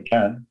beat where we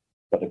can,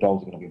 but the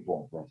goals are going to be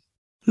important for us.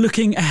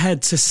 Looking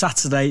ahead to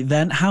Saturday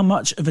then, how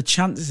much of a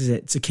chance is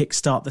it to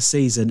kickstart the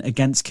season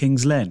against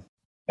Kings Lynn?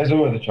 There's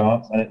always a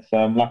chance, and it's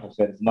like I've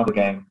said, it's another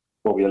game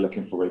where we are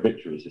looking for a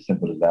victory. It's as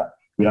simple as that.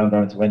 We don't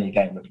go into any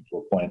game looking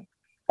for a point.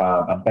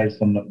 And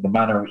based on the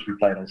manner in which we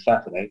played on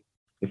Saturday,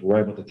 if we're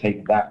able to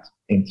take that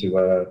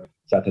into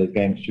Saturday's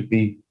game, it should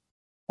be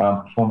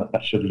a performance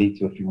that should lead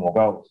to a few more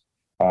goals.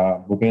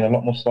 We're being a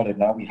lot more solid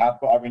now. We have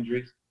got our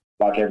injuries.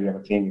 Like every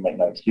other team, we make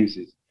no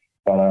excuses.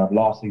 But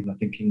last season, I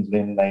think Kings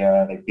Lynn,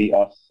 they beat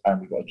us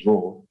and we got a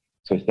draw.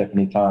 So it's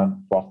definitely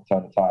time for us to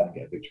turn the tide and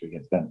get a victory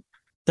against them.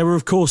 There were,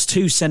 of course,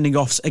 2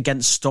 sending-offs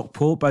against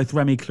Stockport, both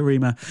Remy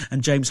Clarima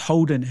and James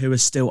Holden, who are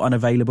still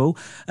unavailable.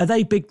 Are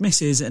they big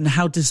misses, and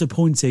how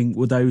disappointing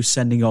were those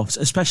sending-offs,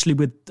 especially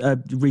with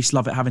Reece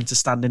Lovett having to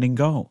stand in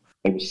goal?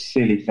 It was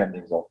silly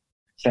sendings-off.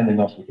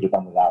 Sending-offs we could have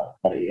done without,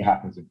 but it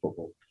happens in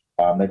football.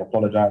 They've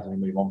apologised and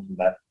we move on from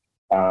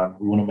that.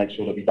 We want to make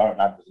sure that we don't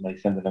have as many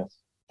sending-offs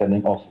as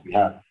we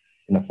had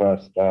in the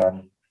first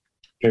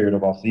period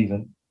of our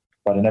season.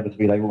 But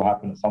inevitably, they will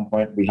happen at some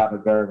point. We have a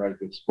very, very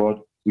good squad.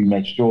 We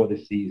made sure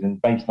this season,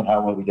 based on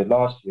how well we did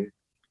last year,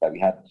 that we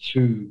had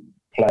 2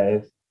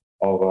 players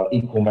of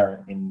equal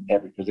merit in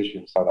every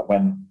position, so that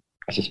when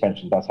a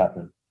suspension does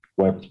happen,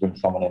 we're able to bring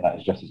someone in that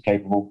is just as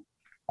capable.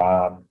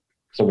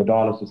 So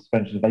regardless of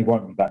suspensions, they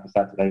won't be back for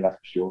Saturday, that's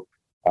for sure.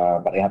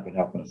 But they have been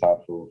helping us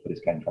out for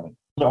this game coming.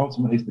 So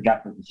ultimately, it's the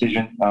Gaffer's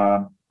decision.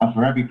 And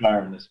for every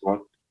player in the squad,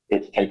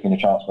 it's taking a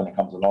chance when it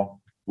comes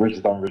along. Rich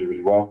has done really,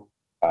 really well.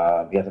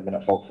 He hasn't been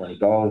at fault for any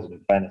goals, and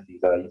in fairness,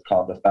 he's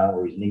calmed us down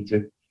where he's need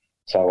to.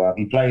 So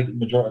he played the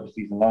majority of the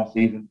season last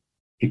season,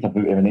 picked up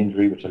an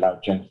injury, which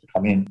allowed James to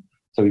come in.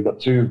 So we've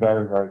got 2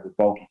 very, very good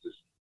goalkeepers.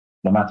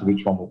 No matter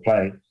which one will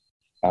play,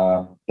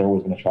 they're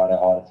always going to try their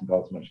hardest and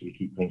go to make sure we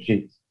keep clean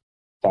sheets.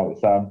 So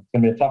it's going to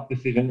be a tough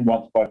decision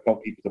once both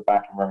goalkeepers are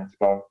back and raring to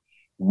go,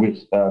 which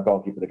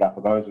goalkeeper the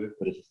Gaffer goes with,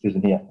 but it's a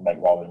decision he has to make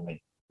rather than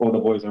me. All the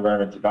boys are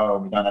raring to go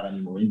and we don't have any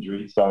more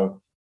injuries.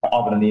 So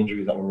other than the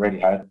injuries that we already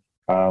had,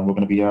 we're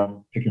going to be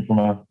picking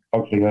from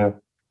hopefully a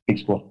big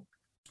squad.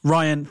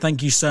 Ryan,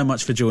 thank you so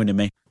much for joining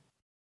me.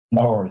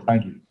 No worries,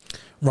 thank you.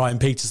 Ryan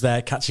Peters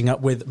there, catching up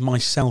with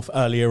myself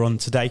earlier on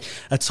today.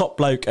 A top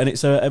bloke, and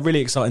it's a really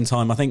exciting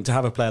time. I think to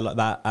have a player like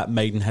that at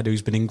Maidenhead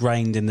who's been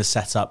ingrained in the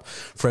setup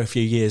for a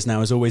few years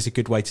now is always a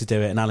good way to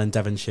do it. And Alan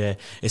Devonshire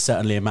is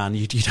certainly a man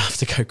you'd have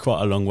to go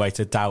quite a long way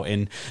to doubt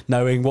in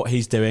knowing what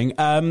he's doing.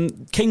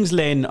 Kings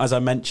Lynn, as I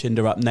mentioned,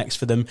 are up next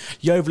for them.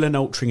 Yeovil and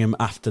Altrincham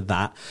after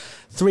that.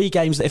 3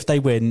 games that if they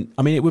win,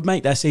 I mean, it would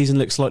make their season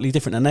look slightly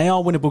different. And they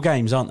are winnable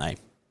games, aren't they?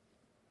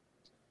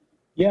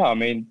 Yeah, I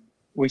mean,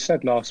 we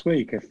said last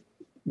week, if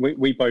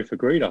we both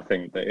agreed, I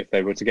think, that if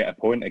they were to get a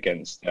point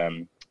against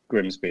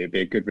Grimsby, it'd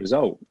be a good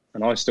result.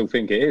 And I still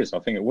think it is. I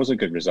think it was a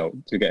good result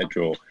to get a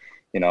draw.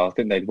 You know, I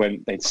think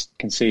they'd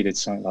conceded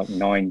something like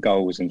 9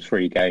 goals in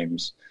 3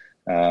 games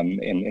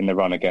in the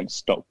run against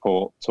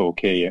Stockport,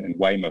 Torquay and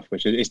Weymouth,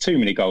 which is too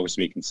many goals to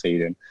be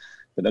conceding.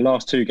 But the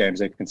last 2 games,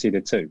 they've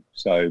conceded 2.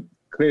 So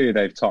clearly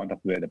they've tightened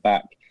up a bit at the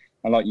back.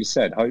 And like you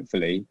said,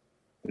 hopefully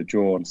the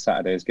draw on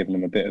Saturday has given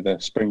them a bit of a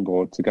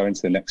springboard to go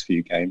into the next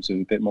few games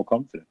with a bit more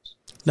confidence.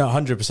 No,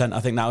 100%. I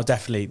think that'll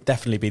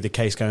definitely be the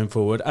case going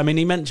forward. I mean,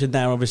 he mentioned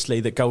there, obviously,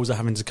 that goals are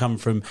having to come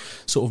from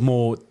sort of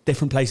more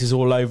different places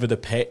all over the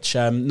pitch.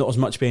 Not as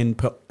much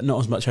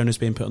onus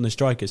being put on the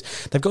strikers.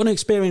 They've got an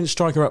experienced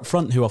striker up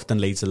front who often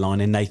leads the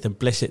line in Nathan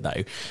Blissett,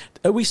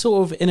 though. Are we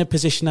sort of in a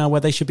position now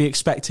where they should be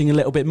expecting a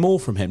little bit more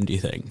from him, do you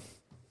think?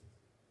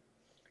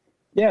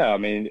 Yeah, I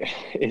mean,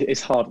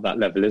 it's hard at that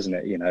level, isn't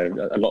it? You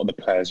know, a lot of the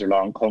players rely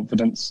on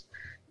confidence.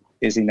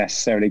 Is he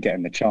necessarily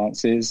getting the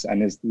chances?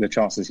 And is the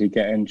chances he's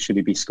getting, should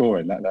he be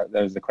scoring?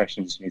 Those are the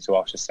questions you need to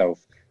ask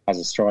yourself as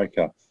a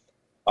striker.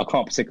 I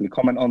can't particularly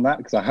comment on that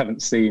because I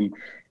haven't seen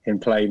him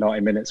play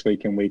 90 minutes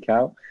week in, week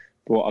out.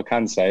 But what I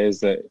can say is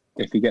that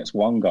if he gets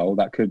 1 goal,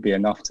 that could be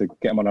enough to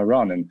get him on a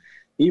run. And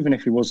even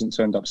if he wasn't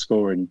to end up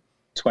scoring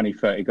 20,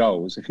 30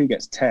 goals, if he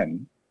gets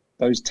 10,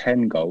 those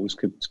 10 goals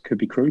could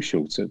be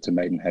crucial to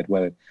Maidenhead,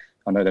 where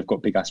I know they've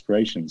got big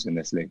aspirations in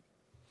this league.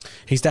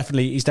 He's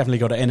definitely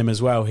got it in him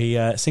as well. He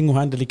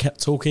single-handedly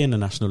kept Torquay in the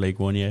National League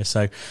one year,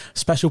 so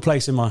special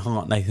place in my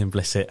heart Nathan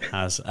Blissett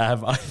has,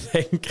 I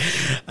think.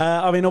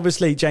 I mean,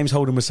 obviously James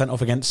Holden was sent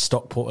off against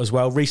Stockport as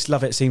well. Reece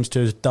Lovett seems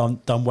to have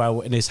done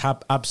well in his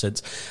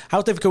absence.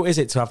 How difficult is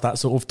it to have that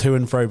sort of to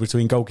and fro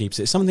between goalkeepers?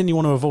 It's something you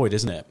want to avoid,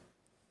 isn't it?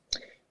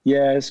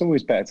 Yeah, it's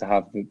always better to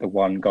have the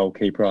one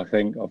goalkeeper, I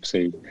think.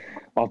 Obviously,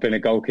 I've been a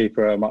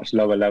goalkeeper at a much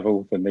lower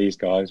level than these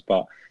guys,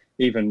 but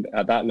even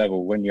at that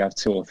level, when you have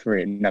 2 or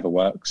 3, it never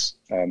works,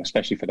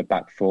 especially for the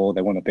back 4.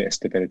 They want a bit of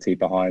stability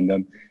behind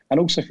them. And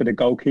also for the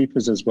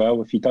goalkeepers as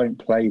well. If you don't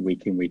play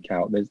week in, week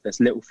out, there's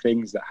little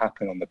things that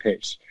happen on the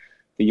pitch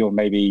that you're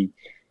maybe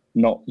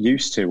not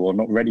used to or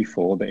not ready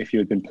for, that if you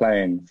had been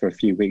playing for a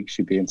few weeks,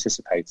 you'd be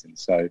anticipating.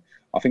 So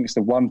I think it's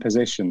the one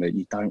position that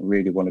you don't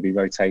really want to be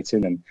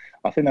rotating. And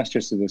I think that's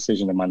just a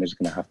decision the manager's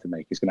going to have to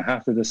make. He's going to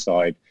have to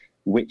decide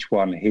which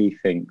one he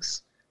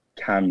thinks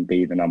can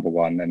be the number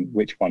 1 and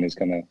which one is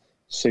going to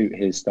suit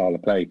his style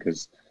of play,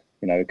 because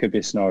you know it could be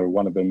a scenario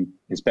one of them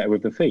is better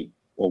with the feet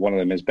or one of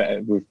them is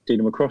better with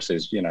dealing with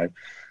crosses. You know,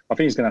 I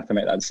think he's going to have to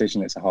make that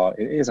decision. It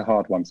is a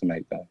hard one to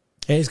make, though.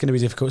 It is going to be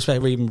difficult,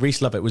 especially even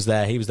Reece Lovett was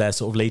there. He was their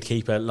sort of lead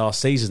keeper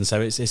last season,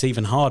 so it's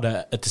even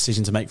harder a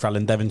decision to make for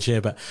Alan Devonshire.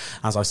 But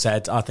as I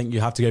said, I think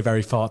you have to go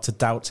very far to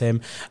doubt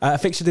him. A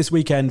fixture this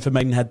weekend for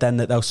Maidenhead then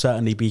that they'll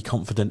certainly be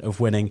confident of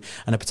winning,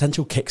 and a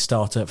potential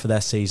kickstarter for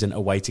their season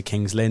away to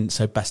Kings Lynn,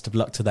 so best of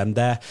luck to them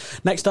there.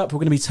 Next up, we're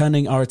going to be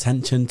turning our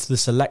attention to the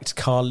Select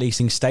Car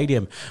Leasing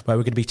Stadium, where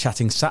we're going to be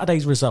chatting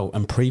Saturday's result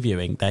and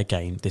previewing their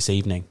game this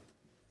evening.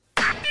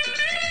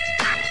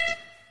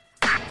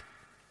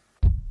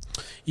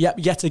 Yep,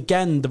 yet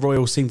again, the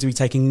Royals seem to be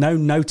taking no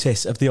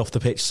notice of the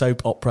off-the-pitch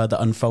soap opera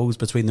that unfolds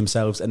between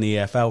themselves and the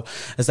EFL,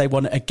 as they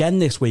won again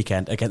this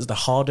weekend against the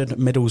hardened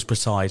Middlesbrough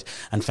side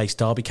and face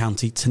Derby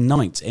County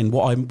tonight in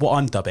what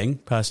I'm dubbing,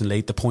 personally,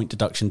 the point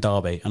deduction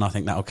derby, and I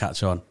think that'll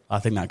catch on. I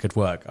think that could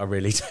work. I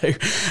really do.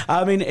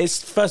 I mean,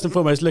 it's first and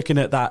foremost looking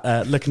at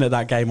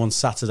that game on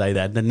Saturday.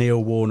 Then the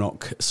Neil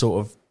Warnock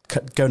sort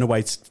of going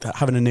away,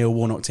 having a Neil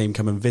Warnock team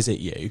come and visit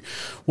you.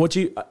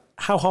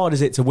 How hard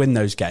is it to win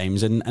those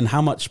games, and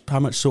how much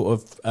sort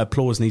of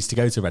applause needs to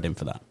go to Reading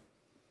for that?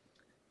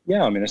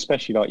 Yeah, I mean,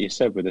 especially like you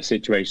said, with the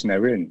situation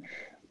they're in.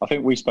 I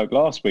think we spoke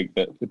last week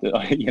that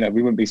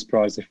we wouldn't be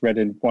surprised if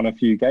Reading won a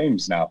few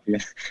games now.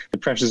 The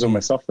pressure's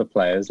almost off the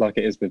players, like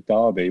it is with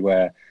Derby,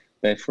 where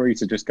they're free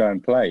to just go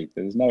and play.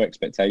 There's no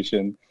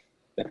expectation.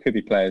 There could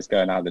be players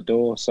going out the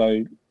door.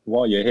 So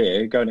while you're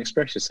here, go and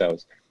express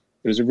yourselves.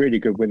 It was a really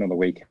good win on the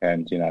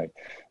weekend.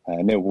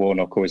 Neil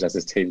Warnock always has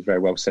his team very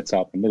well set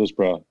up, and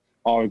Middlesbrough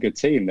are a good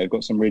team. They've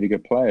got some really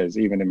good players,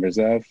 even in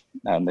reserve.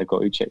 They've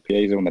got Uche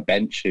Pieza on the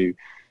bench, who,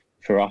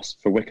 for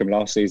Wickham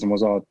last season,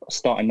 was our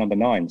starting number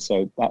 9.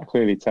 So that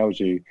clearly tells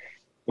you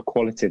the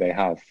quality they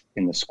have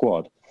in the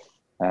squad.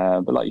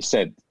 But like you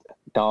said,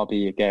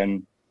 Derby,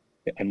 again,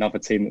 another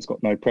team that's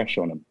got no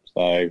pressure on them.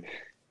 So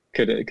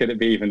could it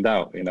be evened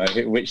out? You know,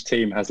 which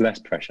team has less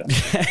pressure?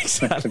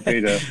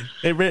 Exactly.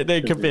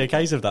 It could be a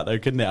case of that, though,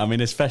 couldn't it? I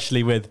mean,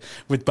 especially with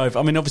both.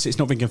 I mean, obviously, it's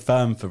not been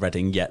confirmed for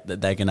Reading yet that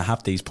they're going to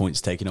have these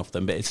points taken off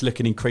them, but it's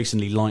looking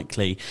increasingly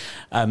likely,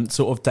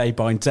 sort of day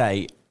by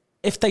day.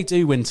 If they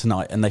do win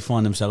tonight and they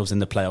find themselves in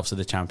the playoffs of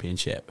the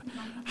Championship,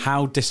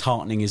 how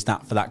disheartening is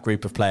that for that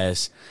group of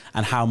players?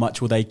 And how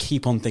much will they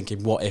keep on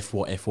thinking, what if?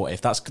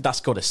 That's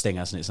got to sting,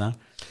 hasn't it, Sam?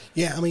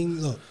 Yeah, I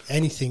mean, look,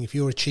 anything, if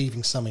you're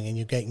achieving something and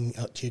you're getting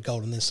up to your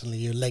goal and then suddenly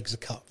your legs are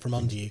cut from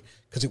under you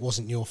because it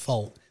wasn't your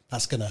fault,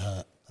 that's going to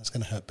hurt. That's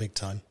going to hurt big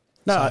time.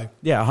 No,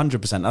 yeah,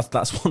 100%.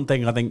 That's one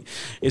thing I think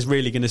is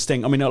really going to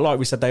sting. I mean, like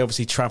we said, they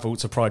obviously travel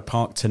to Pride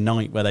Park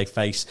tonight where they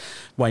face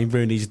Wayne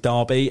Rooney's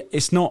Derby.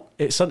 It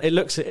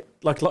looks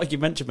like you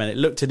mentioned, man, it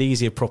looked an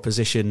easier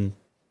proposition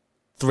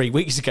 3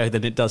 weeks ago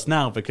than it does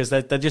now, because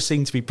they just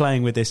seem to be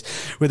playing with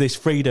this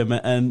freedom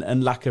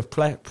and lack of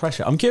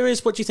pressure. I'm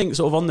curious, what do you think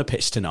sort of on the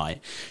pitch tonight?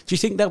 Do you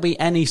think there'll be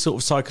any sort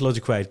of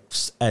psychological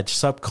edge,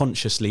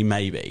 subconsciously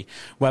maybe,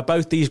 where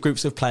both these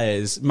groups of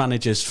players,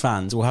 managers,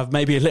 fans will have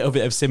maybe a little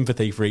bit of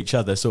sympathy for each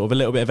other, sort of a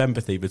little bit of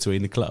empathy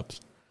between the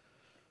clubs?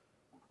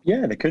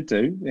 Yeah, they could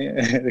do.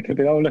 Yeah, they could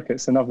be, oh, look,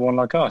 it's another one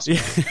like us.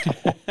 Yeah.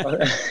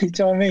 You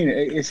know what I mean?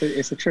 It's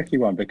a tricky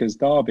one, because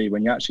Derby,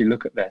 when you actually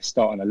look at their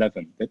starting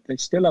 11, they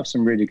still have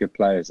some really good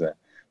players there.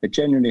 They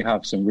genuinely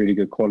have some really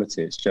good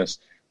quality. It's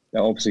just they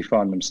obviously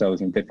find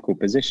themselves in a difficult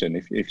position.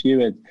 If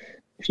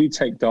you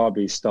take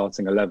Derby's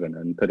starting 11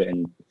 and put it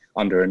in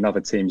under another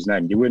team's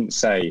name, you wouldn't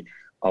say,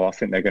 oh, I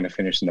think they're going to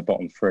finish in the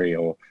bottom three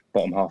or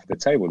bottom half of the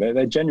table.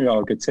 They genuinely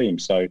are a good team.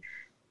 So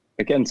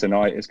again,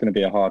 tonight it's going to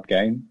be a hard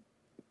game.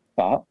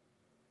 But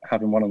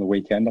having one on the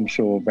weekend, I'm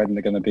sure Reading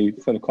are going to be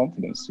full of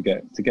confidence to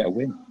get a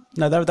win.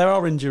 No, there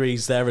are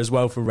injuries there as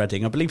well for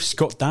Reading. I believe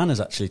Scott Dan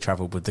has actually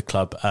travelled with the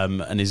club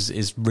and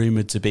is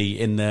rumoured to be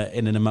in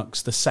and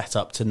amongst the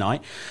setup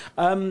tonight.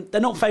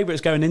 They're not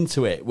favourites going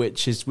into it,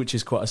 which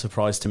is quite a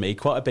surprise to me.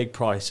 Quite a big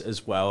price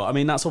as well. I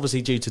mean, that's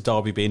obviously due to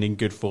Derby being in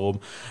good form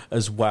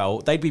as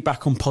well. They'd be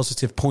back on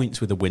positive points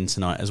with a win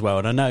tonight as well.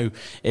 And I know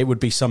it would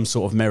be some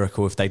sort of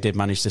miracle if they did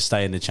manage to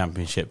stay in the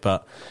Championship,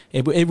 but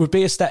it would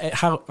be a step.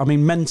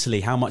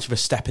 Mentally, how much of a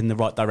step in the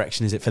right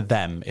direction is it for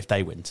them if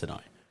they win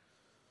tonight?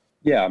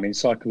 Yeah, I mean,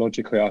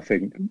 psychologically, I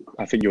think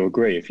you'll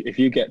agree. If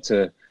you get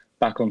to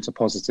back onto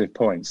positive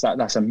points,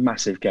 that's a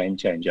massive game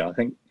changer. I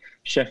think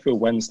Sheffield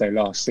Wednesday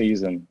last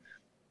season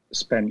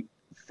spent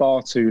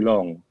far too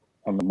long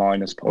on the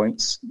minus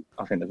points.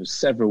 I think there was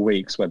several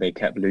weeks where they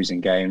kept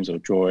losing games or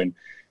drawing.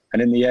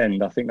 And in the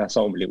end, I think that's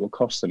ultimately what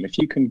cost them. If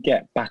you can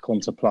get back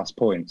onto plus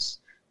points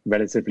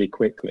relatively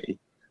quickly,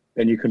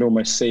 then you can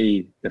almost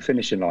see the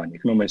finishing line. You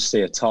can almost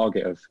see a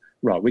target of,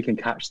 right, we can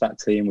catch that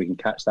team,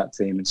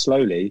 and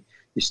slowly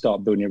you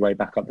start building your way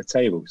back up the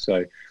table.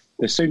 So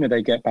the sooner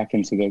they get back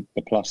into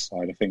the plus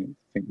side, I think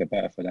the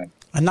better for them.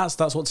 And that's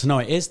what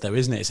tonight is, though,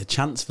 isn't it? It's a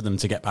chance for them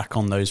to get back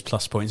on those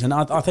plus points. And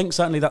I think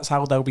certainly that's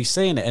how they'll be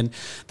seeing it. And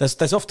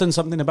there's often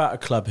something about a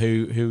club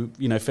who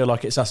feel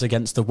like it's us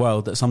against the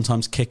world that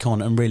sometimes kick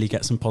on and really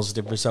get some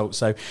positive results.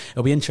 So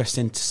it'll be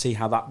interesting to see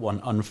how that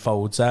one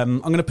unfolds.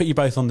 I'm going to put you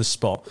both on the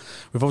spot.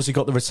 We've obviously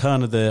got the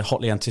return of the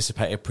hotly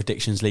anticipated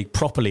Predictions League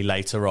properly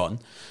later on.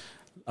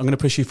 I'm going to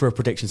push you for a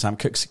prediction, Sam.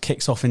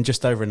 Kicks off in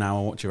just over an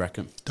hour. What do you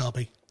reckon?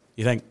 Derby.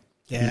 You think?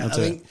 Yeah,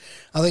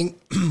 I think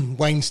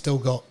Wayne's still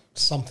got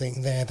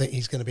something there that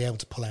he's going to be able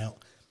to pull out.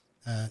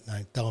 No,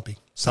 Derby.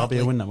 Derby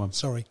will win that one.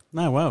 Sorry.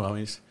 No, well, I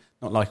mean, it's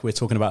not like we're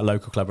talking about a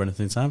local club or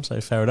anything, Sam, so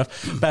fair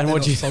enough. Ben,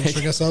 what do you think?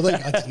 Sponsoring us, are they?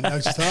 I didn't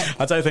notice that.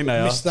 I don't think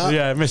they missed are. That.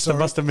 Yeah, must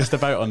have missed the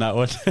boat on that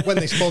one. When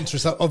they sponsor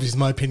us, obviously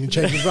my opinion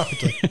changes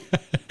rapidly.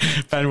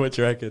 Ben, what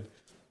do you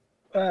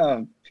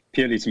reckon?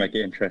 Purely to make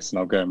it interesting,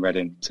 I'll go in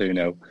Reading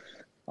 2-0.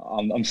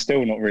 I'm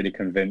still not really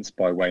convinced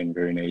by Wayne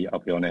Rooney, I'll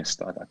be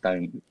honest. I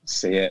don't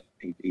see it.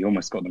 He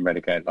almost got them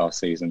relegated last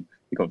season.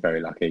 He got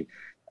very lucky.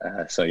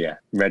 So yeah,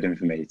 Reading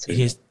for me too.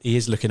 He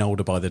is looking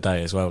older by the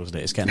day as well, isn't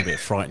it? It's getting a bit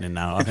frightening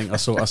now. I think I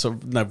saw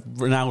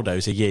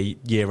Ronaldo's a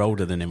year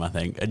older than him, I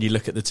think. And you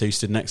look at the two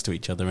stood next to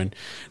each other, and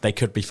they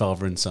could be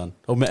father and son.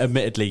 Or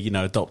admittedly,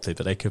 adopted,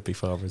 but they could be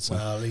father and son.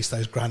 Well, at least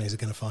those grannies are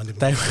going to find him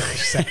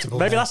acceptable.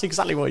 Maybe that's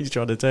exactly what he's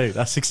trying to do.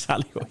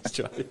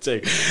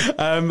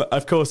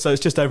 Of course, so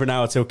it's just over an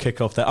hour till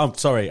kick-off there. I'm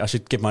sorry, I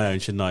should give my own,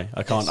 shouldn't I?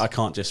 I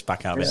can't just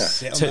back out of it.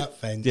 Sit on that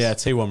fence. Yeah,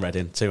 2-1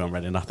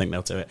 Reading. I think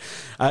they'll do it.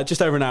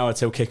 Just over an hour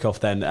till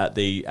kick-off then at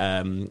the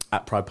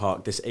at Pride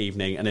Park this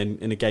evening, and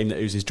in a game that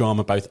oozes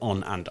drama both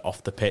on and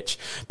off the pitch.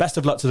 Best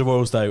of luck to the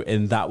Royals though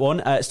in that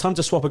one. It's time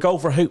to swap a goal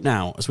for a hoop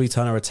now as we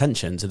turn our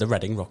attention to the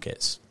Reading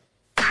Rockets.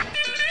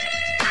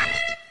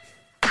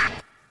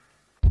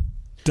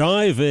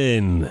 Dive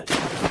in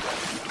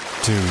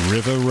to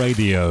River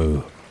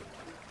Radio.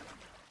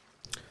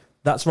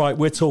 That's right,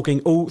 we're talking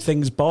all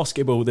things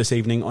basketball this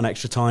evening on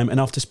Extra Time,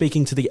 and after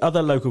speaking to the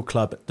other local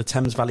club, the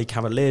Thames Valley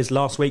Cavaliers,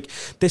 last week,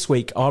 this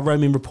week our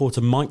roaming reporter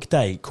Mike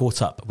Day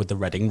caught up with the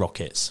Reading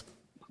Rockets.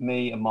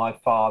 me and my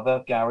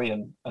father, Gary,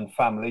 and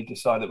family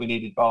decided that we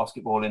needed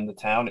basketball in the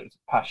town. It was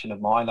a passion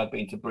of mine. I'd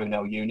been to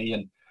Brunel Uni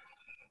and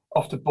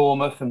off to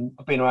Bournemouth, and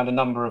I've been around a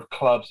number of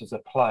clubs as a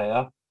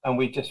player. And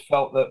we just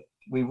felt that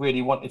we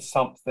really wanted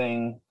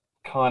something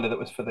kind of that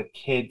was for the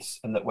kids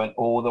and that went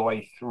all the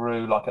way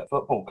through, like a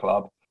football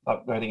club,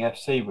 like Reading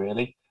FC,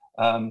 really.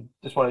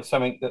 Just wanted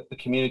something that the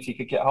community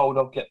could get hold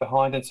of, get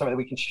behind, and something that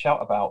we can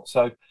shout about.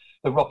 So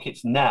the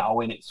Rockets now,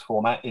 in its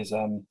format, is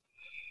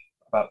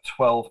about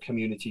 12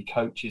 community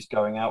coaches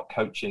going out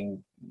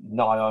coaching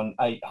nigh on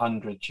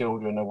 800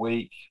 children a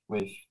week,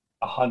 with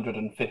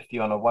 150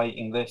 on a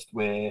waiting list.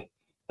 Where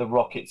the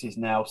Rockets is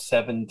now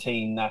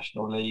 17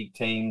 National League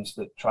teams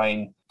that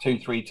train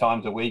 2-3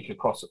 times a week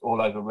across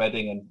all over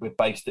Reading, and we're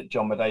based at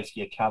John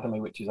Medeski Academy,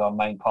 which is our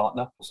main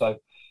partner. So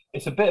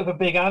it's a bit of a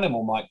big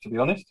animal, Mike, to be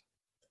honest.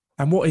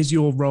 And what is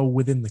your role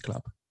within the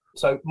club?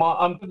 So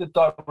I'm the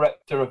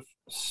director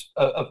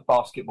of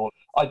basketball.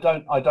 I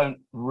don't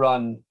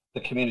run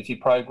the community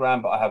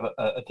program, but I have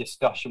a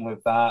discussion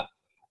with that,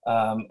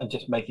 and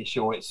just making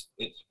sure it's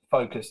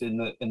focused in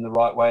the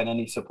right way, and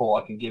any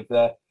support I can give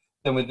there.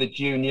 Then with the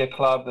junior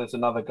club, there's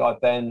another guy,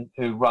 Ben,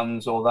 who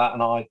runs all that,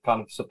 and I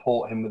kind of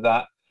support him with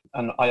that.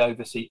 And I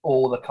oversee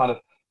all the kind of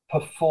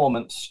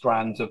performance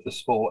strands of the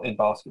sport in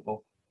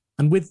basketball.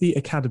 And with the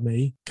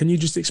academy, can you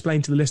just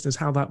explain to the listeners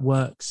how that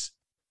works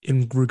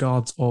in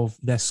regards of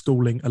their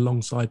schooling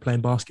alongside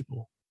playing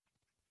basketball?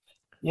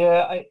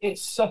 Yeah,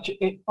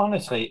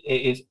 honestly,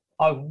 it is.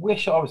 I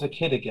wish I was a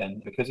kid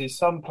again, because in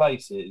some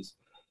places,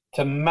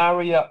 to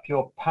marry up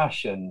your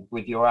passion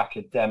with your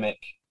academic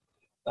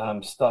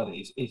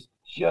studies is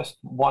just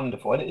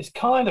wonderful. And it's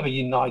kind of a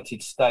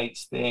United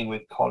States thing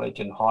with college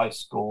and high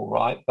school,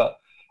 right? But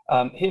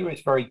here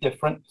it's very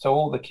different. So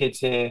all the kids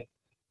here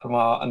from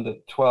our under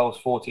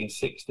 12s, 14s,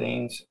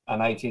 16s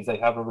and 18s, they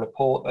have a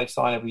report they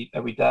sign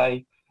every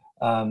day.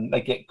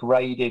 They get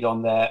graded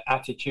on their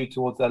attitude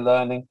towards their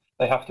learning.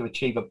 They have to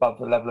achieve above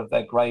the level of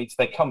their grades.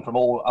 They come from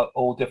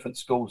all different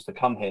schools to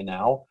come here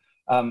now.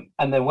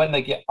 And then when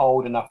they get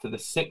old enough to the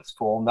sixth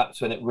form,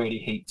 that's when it really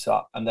heats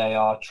up, and they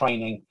are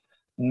training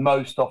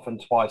most often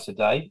twice a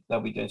day. They'll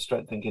be doing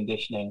strength and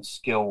conditioning,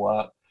 skill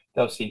work.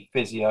 They'll see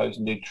physios,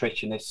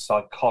 nutritionists,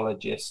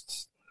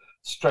 psychologists,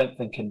 strength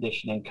and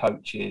conditioning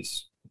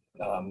coaches,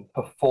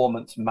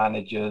 performance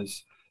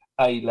managers,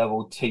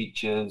 A-level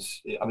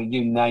teachers. I mean,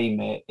 you name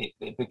it,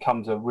 it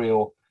becomes a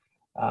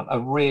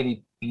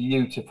really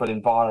beautiful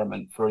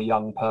environment for a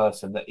young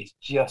person that is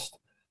just,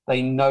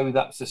 they know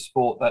that's a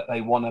sport that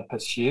they want to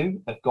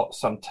pursue. They've got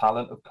some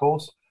talent, of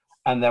course,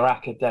 and their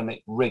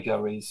academic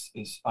rigor is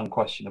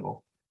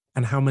unquestionable.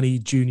 And how many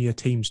junior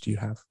teams do you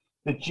have?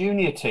 The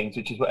junior teams,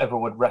 which is what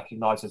everyone would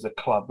recognise as a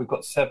club, we've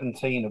got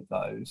 17 of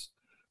those.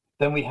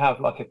 Then we have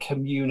like a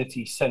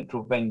community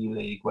central venue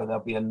league where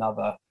there'll be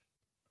another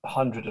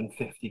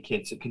 150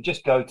 kids that can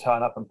just go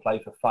turn up and play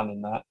for fun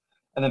in that.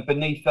 And then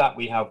beneath that,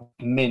 we have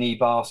mini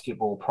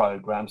basketball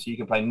programs. So you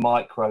can play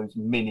micros,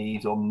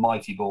 minis, or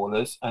mighty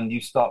ballers, and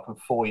you start from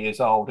 4 years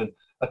old. And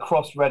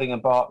across Reading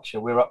and Berkshire,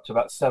 we're up to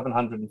about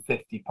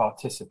 750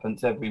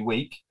 participants every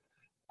week.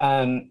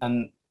 And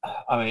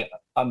I mean,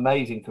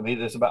 amazing for me,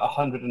 there's about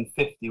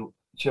 150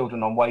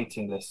 children on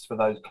waiting lists for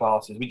those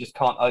classes. We just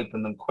can't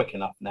open them quick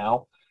enough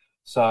now.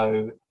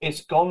 So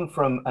it's gone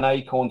from an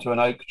acorn to an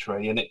oak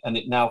tree, and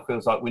it now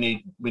feels like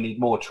we need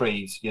more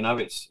trees. You know,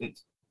 it's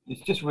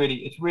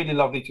really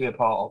lovely to be a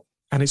part of.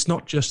 And it's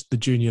not just the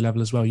junior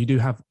level as well. You do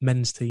have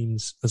men's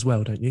teams as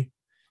well, don't you?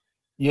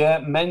 Yeah,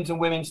 men's and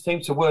women's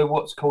teams. So we're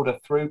what's called a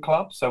through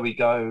club. So we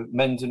go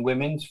men's and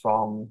women's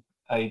from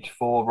age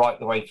 4 right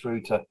the way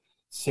through to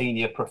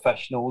senior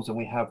professionals, and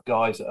we have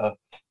guys that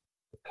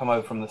come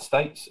over from the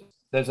States.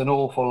 There's an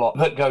awful lot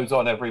that goes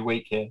on every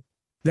week here.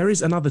 There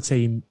is another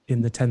team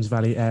in the Thames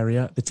Valley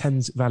area, the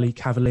Thames Valley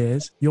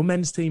Cavaliers. Your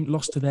men's team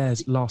lost to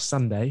theirs last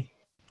Sunday.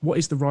 What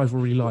is the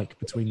rivalry like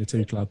between the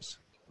two clubs?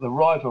 The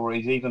rivalry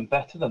is even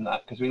better than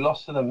that, because we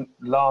lost to them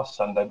last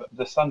Sunday, but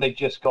the Sunday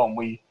just gone,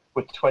 we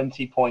were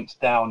 20 points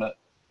down at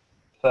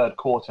third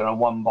quarter and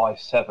won by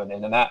 7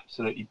 in an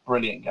absolutely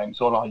brilliant game.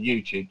 It's on our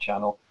YouTube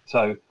channel.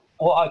 So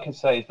what I can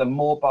say is the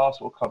more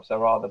basketball clubs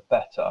there are, the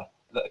better,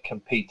 that are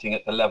competing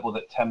at the level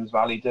that Thames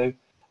Valley do.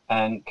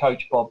 And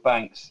Coach Bob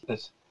Banks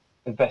has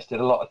invested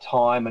a lot of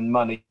time and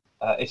money.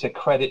 It's a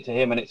credit to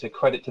him, and it's a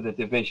credit to the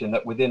division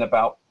that within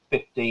about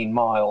 15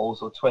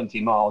 miles or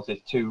 20 miles,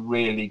 there's 2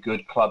 really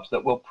good clubs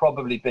that will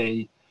probably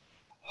be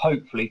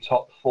hopefully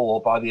top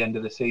 4 by the end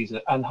of the season,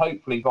 and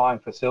hopefully vying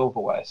for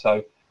silverware.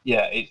 So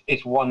yeah,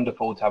 it's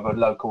wonderful to have a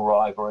local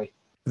rivalry.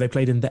 They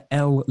played in the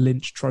L.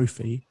 Lynch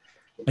Trophy.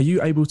 Are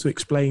you able to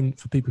explain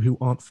for people who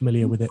aren't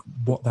familiar with it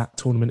what that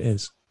tournament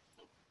is?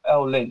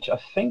 L. Lynch, I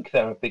think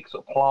they're a big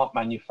sort of plant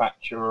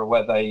manufacturer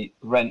where they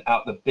rent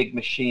out the big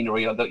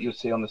machinery that you'll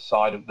see on the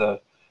side of the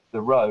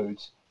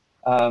roads.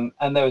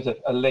 And there was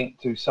a link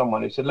to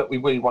someone who said, look, we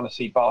really want to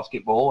see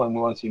basketball and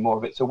we want to see more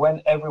of it. So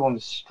when everyone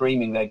was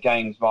streaming their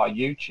games via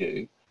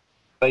YouTube,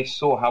 they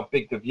saw how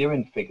big the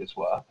viewing figures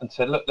were and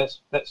said, look,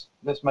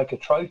 let's make a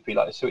trophy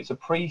like this. So it's a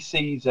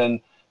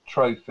pre-season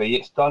trophy.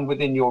 It's done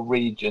within your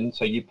region,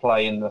 so you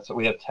play so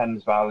we have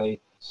Thames Valley,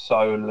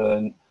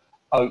 Solent,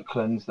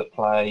 Oaklands that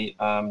play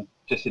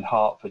just in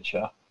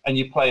Hertfordshire, and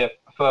you play a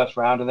first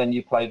round, and then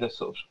you play the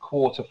sort of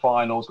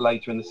quarter-finals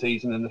later in the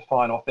season, and the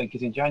final, I think,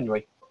 is in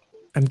January.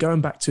 And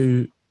going back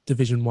to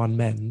Division 1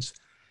 men's,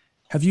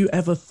 have you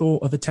ever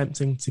thought of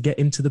attempting to get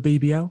into the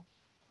BBL?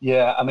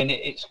 Yeah, I mean,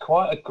 it's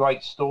quite a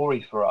great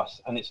story for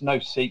us, and it's no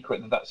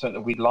secret that that's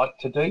something that we'd like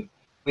to do.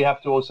 We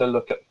have to also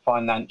look at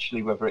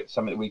financially whether it's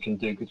something that we can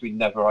do, because we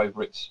never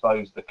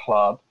overexpose the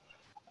club.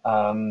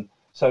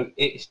 So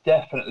it's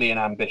definitely an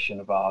ambition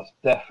of ours,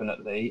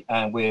 definitely.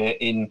 And we're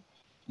in,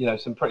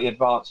 some pretty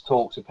advanced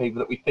talks with people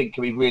that we think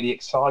can be really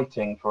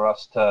exciting for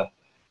us to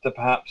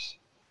perhaps,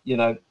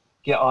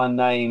 get our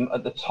name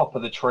at the top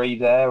of the tree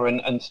there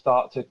and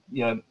start to,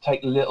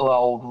 take little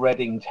old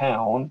Reading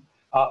town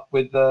up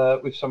with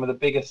some of the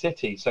bigger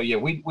cities. So yeah,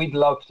 we'd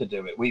love to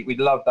do it. We'd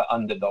love that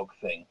underdog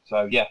thing.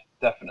 So yeah,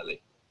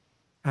 definitely.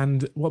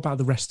 And what about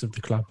the rest of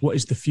the club? What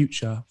is the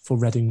future for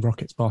Reading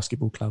Rockets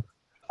Basketball Club?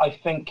 I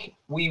think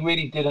we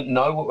really didn't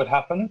know what would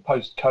happen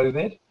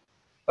post-COVID,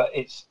 but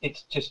it's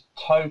just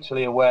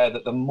totally aware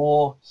that the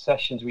more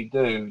sessions we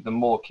do, the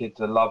more kids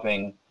are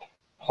loving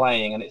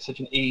playing, and it's such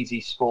an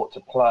easy sport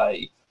to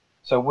play.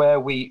 So where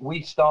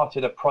we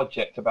started a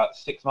project about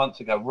 6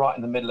 months ago, right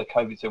in the middle of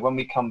COVID, so when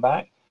we come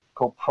back,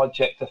 called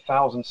Project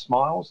 1,000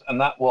 Smiles,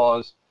 and that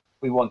was,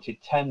 we wanted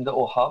 10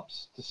 little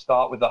hubs to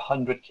start with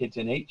 100 kids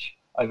in each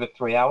over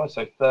 3 hours,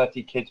 so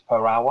 30 kids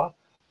per hour,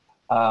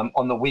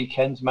 on the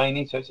weekends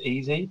mainly, so it's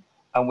easy.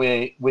 And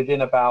we're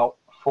within about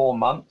 4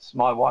 months,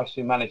 my wife's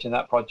been managing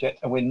that project,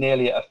 and we're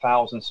nearly at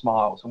 1,000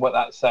 smiles. And what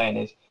that's saying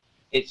is,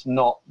 it's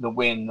not the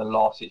win, the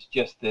loss, it's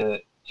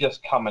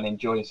just come and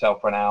enjoy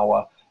yourself for an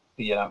hour,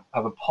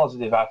 have a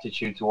positive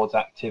attitude towards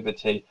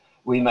activity.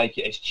 We make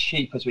it as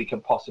cheap as we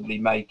can possibly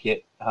make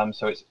it,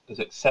 so it's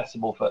as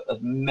accessible for as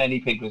many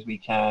people as we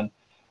can.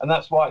 And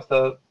that's why it's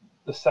the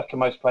second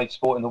most played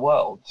sport in the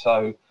world.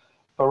 So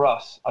for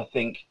us, I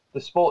think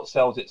the sport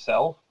sells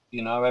itself.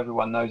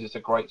 Everyone knows it's a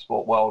great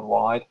sport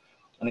worldwide,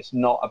 and it's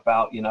not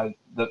about,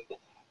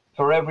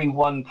 for every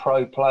one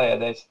pro player,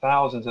 there's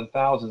thousands and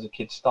thousands of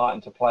kids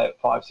starting to play at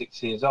 5,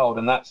 6 years old.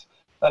 And that's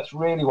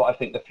really what I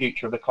think the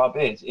future of the club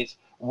is. It's,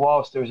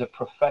 whilst there is a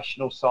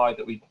professional side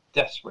that we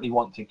desperately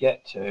want to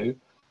get to,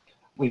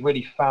 we've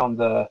really found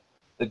the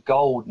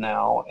gold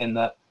now in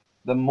that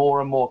the more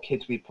and more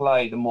kids we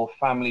play, the more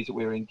families that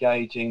we're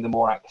engaging, the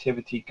more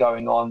activity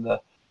going on, the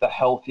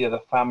healthier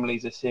the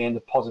families are seeing, the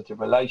positive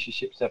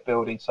relationships they're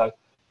building. So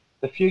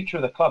the future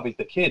of the club is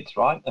the kids,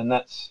 right? And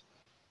that's,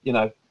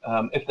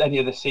 if any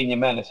of the senior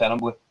men are saying,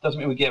 doesn't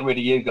mean we're getting rid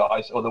of you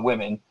guys or the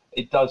women.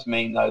 It does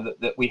mean, though,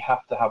 that we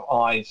have to have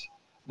eyes.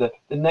 The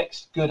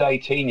next good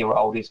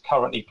 18-year-old is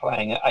currently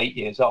playing at 8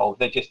 years old.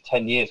 They're just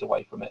 10 years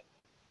away from it.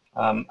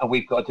 And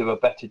we've got to do a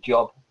better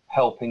job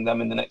helping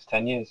them in the next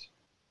 10 years.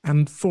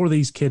 And for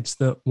these kids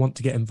that want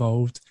to get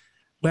involved,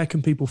 where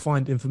can people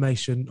find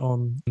information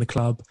on the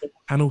club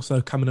and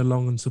also coming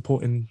along and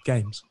supporting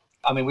games?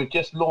 I mean, we've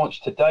just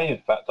launched today, in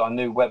fact, our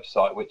new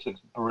website, which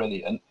looks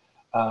brilliant.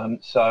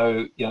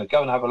 So,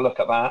 go and have a look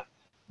at that.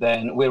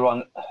 Then we're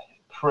on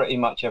pretty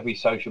much every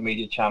social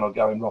media channel,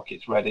 Going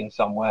Rockets Reading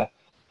somewhere.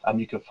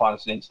 You can find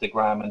us on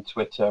Instagram and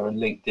Twitter and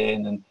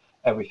LinkedIn and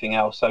everything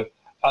else. So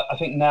I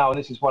think now, and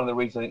this is one of the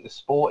reasons I think the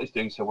sport is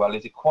doing so well,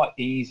 is it quite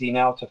easy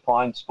now to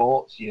find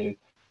sports,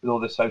 with all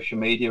the social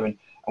media, and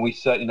we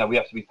certainly know we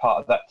have to be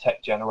part of that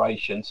tech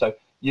generation. So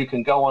you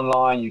can go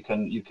online, you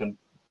can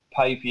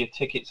pay for your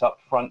tickets up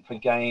front for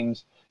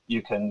games,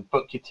 you can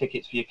book your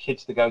tickets for your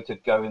kids to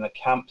go in the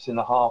camps in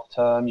the half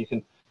term, you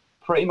can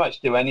pretty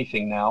much do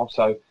anything now.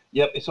 So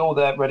yep, it's all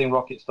there,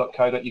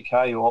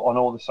 readingrockets.co.uk or on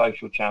all the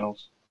social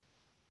channels.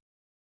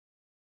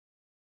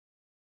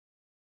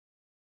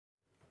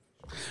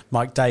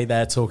 Mike Day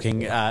there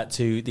talking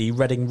to the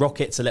Reading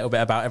Rockets a little bit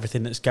about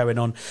everything that's going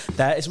on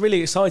there. It's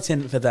really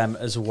exciting for them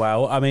as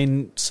well. I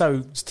mean,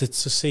 so to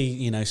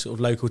see, sort of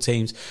local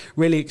teams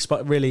really sort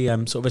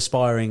of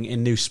aspiring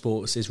in new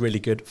sports is really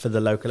good for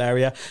the local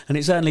area. And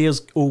it certainly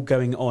is all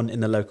going on in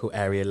the local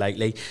area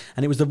lately.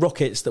 And it was the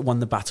Rockets that won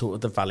the Battle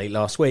of the Valley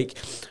last week.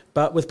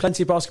 But with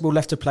plenty of basketball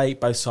left to play,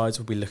 both sides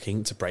will be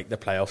looking to break the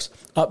playoffs.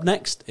 Up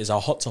next is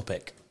our Hot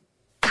Topic.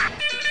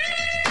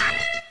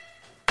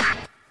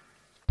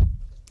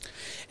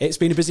 It's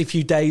been a busy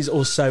few days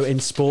or so in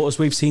sport as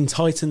we've seen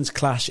Titans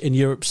clash in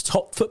Europe's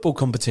top football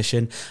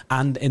competition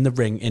and in the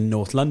Ring in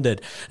North London.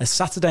 A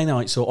Saturday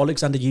night saw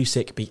Alexander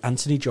Usyk beat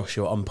Anthony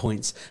Joshua on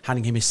points,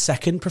 handing him his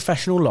second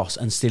professional loss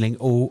and stealing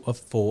all of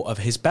 4 of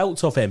his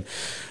belts off him.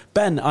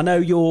 Ben, I know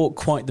you're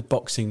quite the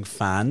boxing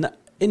fan.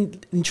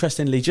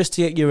 Interestingly, just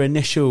to get your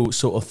initial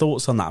sort of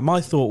thoughts on that, my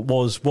thought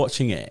was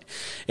watching it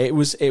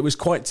was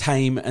quite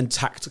tame and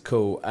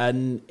tactical,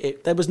 and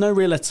there was no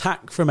real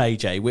attack from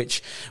AJ,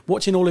 which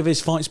watching all of his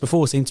fights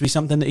before seemed to be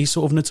something that he's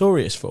sort of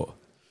notorious for.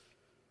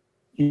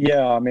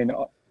 Yeah, I mean,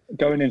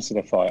 going into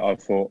the fight, I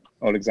thought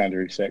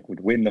Alexander Usyk would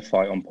win the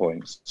fight on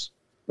points,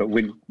 but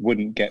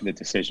wouldn't get the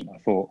decision. I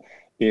thought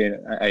being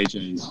at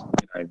AJ's,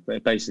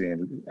 basically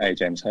in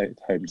AJ's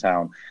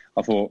hometown,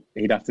 I thought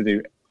he'd have to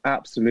do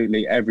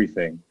absolutely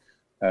everything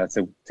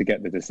to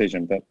get the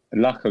decision. But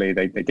luckily,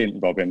 they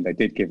didn't rob him. They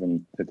did give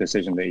him the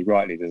decision that he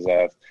rightly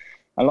deserved.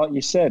 And like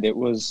you said, it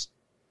was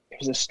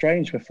a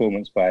strange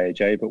performance by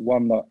AJ, but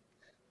one that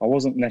I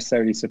wasn't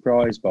necessarily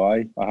surprised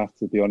by, I have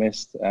to be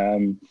honest.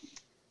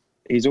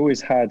 He's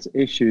always had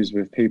issues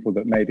with people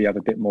that maybe have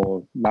a bit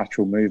more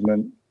lateral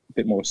movement, a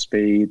bit more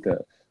speed,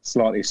 that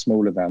slightly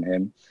smaller than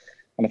him.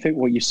 And I think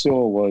what you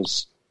saw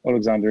was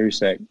Alexander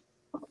Usyk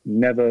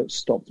never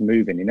stopped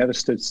moving. He never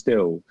stood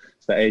still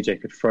so that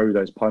AJ could throw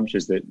those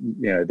punches that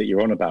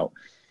you're on about.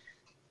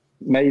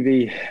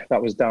 Maybe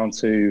that was down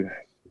to,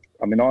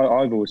 I've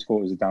always thought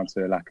it was down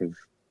to a lack of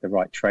the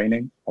right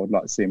training. I would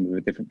like to see him with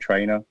a different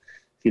trainer.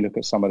 If you look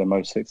at some of the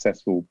most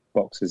successful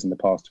boxers in the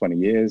past 20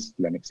 years,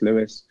 Lennox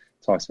Lewis,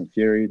 Tyson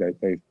Fury,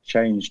 they've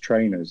changed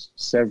trainers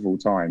several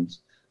times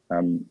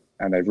and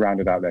they've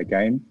rounded out their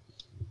game.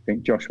 I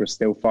think Joshua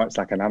still fights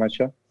like an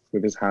amateur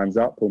with his hands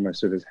up,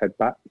 almost with his head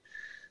back.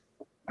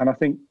 And I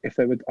think if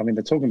they would,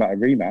 they're talking about a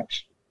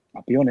rematch.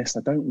 I'll be honest,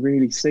 I don't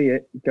really see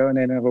it going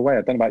any other way.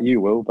 I don't know about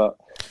you, Will, but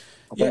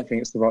I don't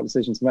think it's the right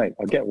decision to make.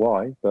 I get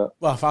why, but...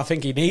 Well, I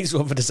think he needs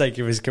one for the sake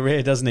of his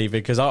career, doesn't he?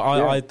 Because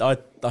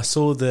I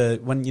saw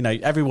when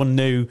everyone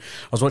knew,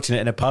 I was watching it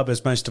in a pub,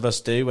 as most of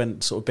us do,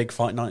 when sort of big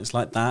fight nights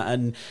like that,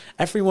 and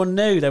everyone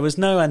knew. There was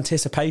no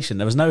anticipation.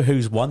 There was no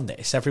who's won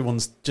this.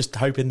 Everyone's just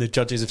hoping the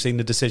judges have seen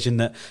the decision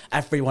that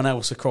everyone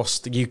else across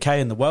the UK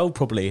and the world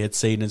probably had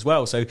seen as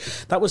well. So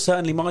that was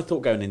certainly my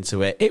thought going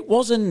into it. I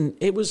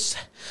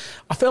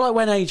feel like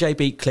when AJ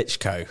beat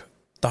Klitschko,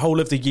 the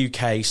whole of the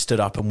UK stood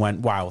up and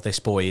went, wow, this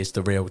boy is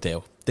the real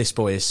deal. This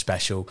boy is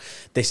special.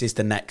 This is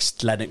the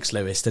next Lennox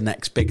Lewis, the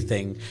next big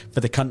thing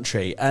for the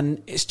country.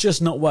 And it's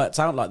just not worked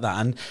out like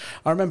that. And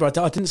I remember I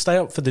didn't stay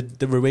up for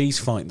the Ruiz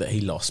fight that he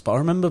lost, but I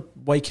remember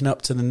waking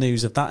up to the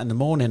news of that in the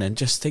morning and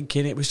just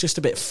thinking it was just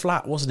a bit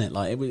flat, wasn't it?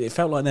 Like it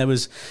felt like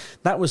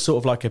that was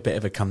sort of like a bit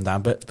of a come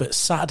down. But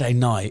Saturday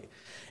night,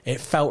 it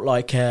felt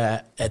like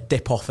a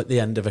dip off at the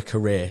end of a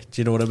career.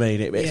 Do you know what I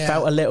mean? It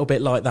felt a little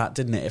bit like that,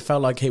 didn't it? It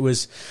felt like it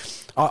was...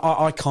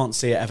 I can't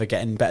see it ever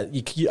getting better.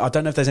 I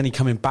don't know if there's any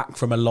coming back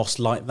from a loss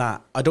like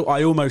that.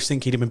 I almost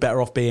think he'd have been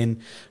better off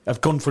have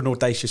gone for an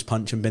audacious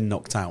punch and been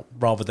knocked out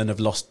rather than have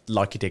lost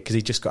like he did, because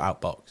he just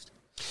got outboxed.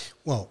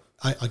 Well,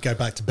 I go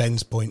back to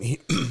Ben's point.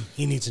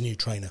 He needs a new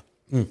trainer.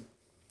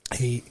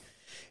 I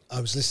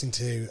was listening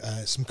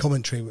to some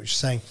commentary which was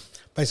saying,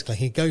 basically,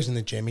 he goes in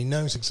the gym, he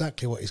knows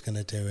exactly what he's going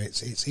to do.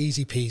 It's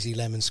easy peasy,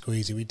 lemon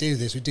squeezy. We do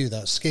this, we do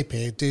that, skip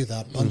here, do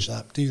that, punch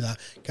that, do that,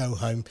 go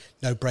home,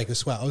 no break of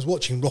sweat. I was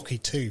watching Rocky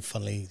 2,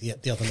 funnily,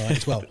 the other night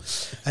as well.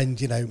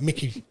 And,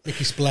 Mickey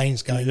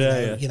Spillane's going,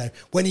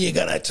 when are you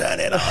going to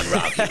turn it on,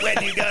 Rocky? When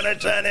are you going to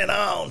turn it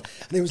on?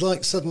 And it was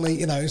like suddenly,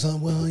 it's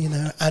like, well,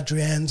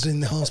 Adrian's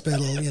in the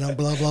hospital,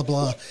 blah, blah,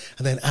 blah.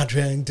 And then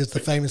Adrian does the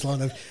famous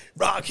line of,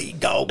 Rocky,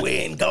 go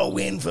win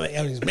for it.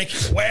 And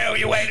Mickey, where are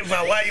you waiting for?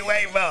 What are you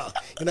waiting for?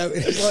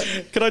 It's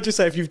like... Can I just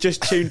say, if you've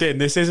just tuned in,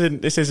 this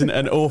isn't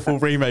an awful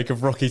remake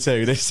of Rocky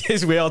 2.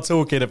 We are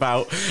talking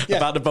about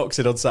the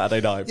boxing on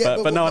Saturday night.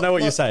 But no, I know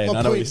what you're saying.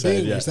 I know what you're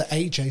saying. Is that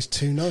AJ's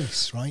too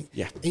nice, right?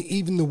 Yeah.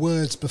 Even the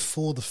words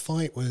before the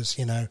fight was,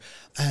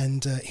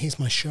 and here's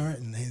my shirt,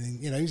 and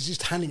he's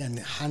just handing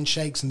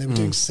handshakes, and they were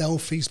doing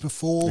selfies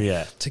before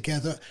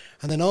together,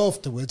 and then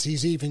afterwards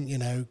he's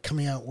even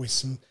coming out with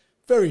some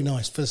very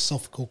nice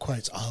philosophical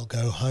quotes. I'll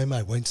go home,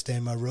 I won't stay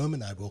in my room,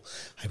 and I will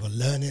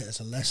learn it as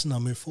a lesson, I'll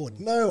move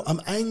forward. No,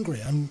 I'm angry,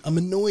 I'm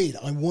annoyed,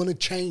 I want to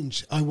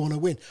change, I want to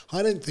win.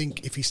 I don't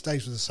think if he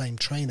stays with the same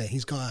trainer,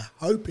 he's got a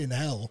hope in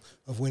hell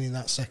of winning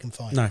that second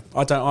fight. No,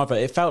 I don't either.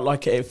 It felt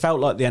like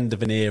the end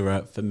of an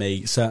era for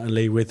me,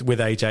 certainly with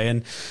AJ,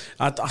 and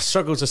I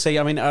struggle to see.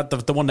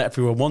 The one that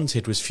everyone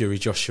wanted was Fury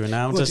Joshua.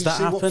 Now, does that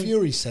happen? What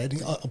Fury said?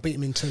 I'll beat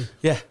him in 2.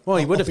 Yeah, well,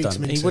 he would have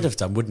done. He would have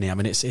done, wouldn't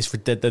he? It's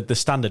the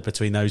standard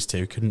between those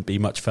two couldn't be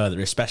much further,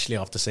 especially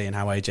after seeing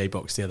how AJ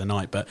boxed the other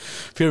night. But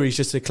Fury's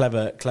just a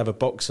clever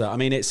boxer.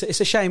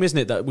 It's a shame, isn't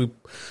it, that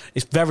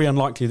it's very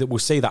unlikely that we'll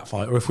see that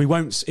fight, or if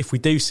we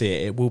do see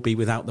it, it will be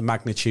without the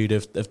magnitude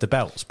of the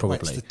belts, probably.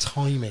 Well, it's the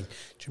timing. Do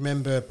you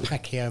remember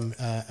Pacquiao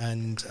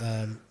and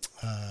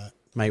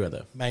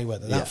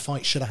Mayweather? That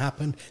fight should have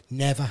happened,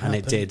 never happened.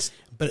 And it did.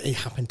 But it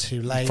happened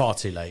too late. Far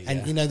too late,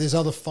 And, there's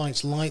other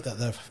fights like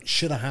that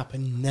should have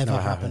happened, never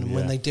happened. And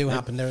when they do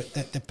happen, they're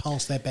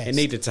past their best. It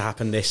needed to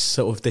happen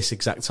this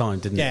exact time,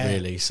 didn't it,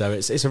 really? So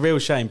it's a real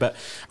shame. But,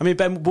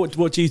 Ben,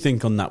 what do you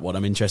think on that one?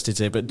 I'm interested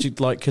to hear. But,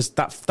 because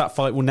that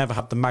fight will never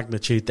have the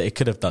magnitude that it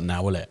could have done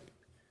now, will it?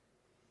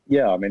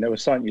 Yeah, there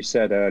was something you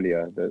said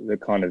earlier that the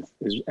kind of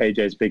is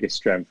AJ's biggest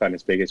strength and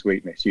his biggest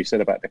weakness. You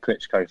said about the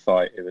Klitschko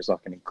fight, it was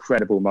like an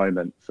incredible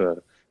moment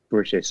for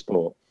British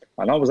sport.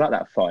 And I was at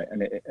that fight,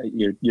 and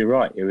you're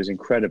right, it was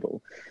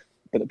incredible.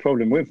 But the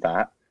problem with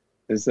that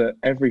is that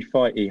every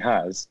fight he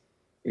has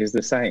is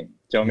the same.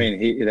 Do you know what I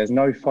mean? There's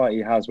no fight he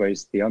has where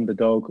he's the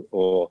underdog,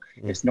 or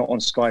it's not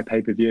on Sky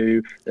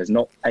pay-per-view. There's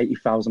not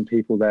 80,000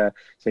 people there.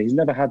 So he's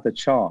never had the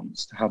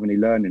chance to have any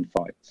learning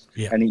fights,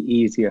 any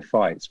easier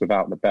fights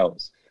without the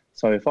belts.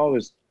 So if I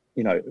was,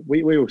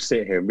 we all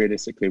sit here and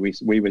realistically,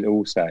 we would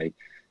all say,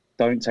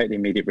 don't take the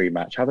immediate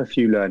rematch. Have a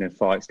few learning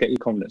fights, get your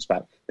confidence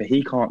back. But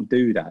he can't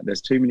do that.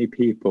 There's too many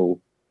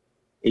people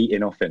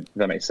eating off him, if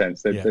that makes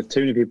sense. There's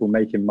too many people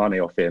making money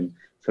off him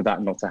for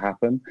that not to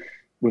happen.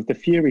 With the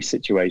Fury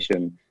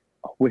situation,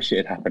 I wish it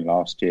had happened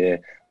last year.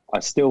 I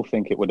still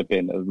think it would have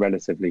been a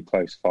relatively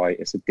close fight.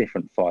 It's a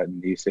different fight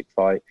than the Usyk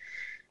fight.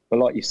 But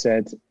like you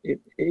said,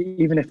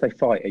 even if they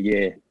fight a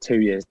year,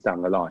 2 years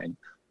down the line,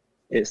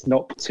 it's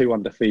not two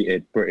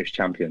undefeated British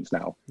champions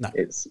now. No.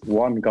 It's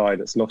one guy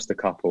that's lost a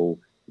couple,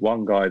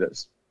 one guy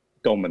that's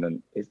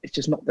dominant. It's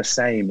just not the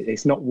same.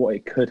 It's not what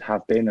it could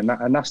have been.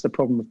 And that's the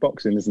problem with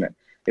boxing, isn't it?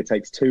 It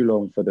takes too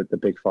long for the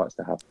big fights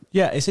to happen.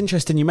 Yeah, it's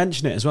interesting you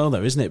mention it as well,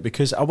 though, isn't it?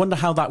 Because I wonder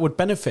how that would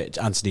benefit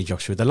Anthony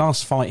Joshua. The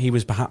last fight, he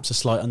was perhaps a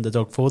slight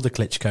underdog for, the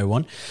Klitschko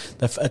one.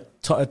 The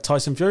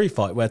Tyson Fury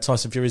fight, where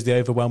Tyson Fury is the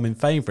overwhelming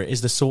favourite, is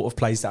the sort of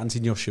place that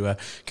Anthony Joshua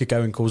could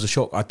go and cause a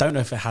shock. I don't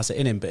know if it has it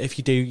in him, but if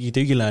you do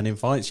your learning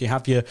fights. You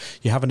have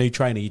a new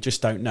trainer. You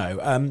just don't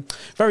know.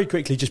 Very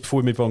quickly, just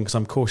before we move on, because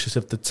I'm cautious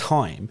of the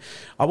time,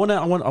 I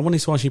wanted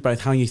to ask you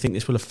both how you think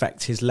this will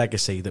affect his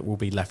legacy that will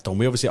be left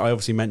on. I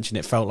obviously mentioned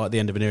it felt like the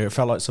end of an era. It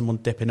felt like someone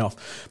dipping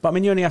off. But I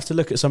mean, you only have to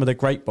look at some of the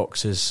great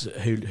boxers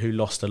who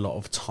lost a lot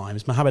of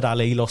times. Muhammad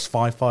Ali lost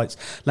 5 fights.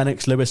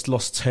 Lennox Lewis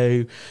lost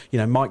 2.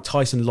 Mike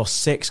Tyson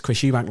lost 6. Chris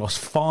Eubank lost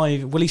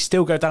 5. Will he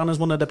still go down as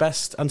one of the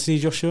best, Anthony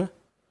Joshua?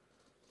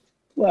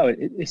 Well,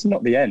 it's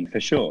not the end for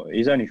sure.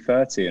 He's only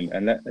 30,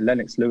 and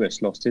Lennox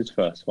Lewis lost his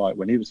first fight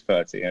when he was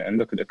 30, and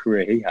look at the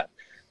career he had.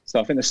 So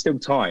I think there's still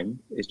time.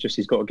 It's just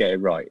he's got to get it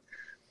right.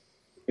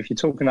 If you're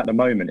talking at the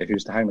moment, if he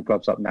was to hang the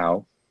gloves up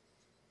now,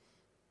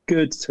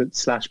 good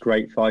 /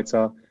 great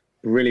fighter,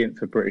 brilliant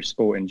for British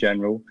sport in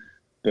general,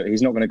 but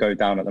he's not going to go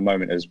down at the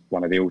moment as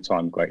one of the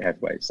all-time great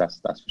heavyweights. That's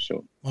for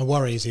sure. My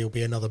worry is he'll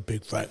be another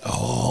big Frank.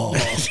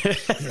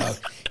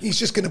 He's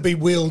just going to be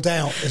wheeled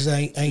out as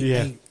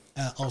a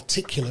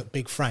articulate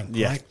big Frank,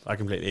 right? I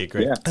completely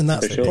agree. Yeah, and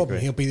that's the problem.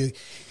 He'll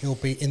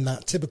be in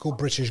that typical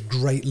British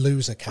great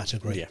loser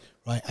category,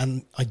 right?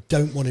 And I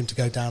don't want him to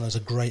go down as a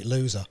great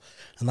loser,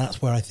 and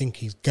that's where I think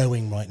he's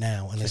going right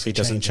now. If he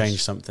doesn't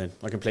change something,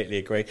 I completely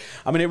agree.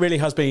 I mean, it really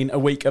has been a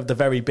week of the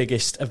very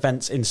biggest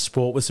events in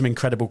sport with some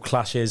incredible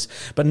clashes,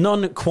 but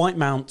none quite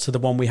mount to the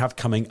one we have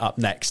coming up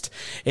next.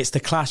 It's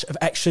the clash of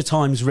Extra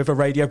Time's River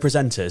Radio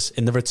presenters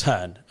in the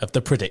return of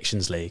the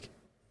Predictions League.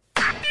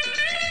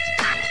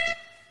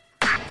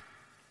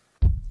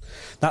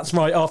 That's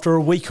right, after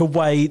a week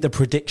away, the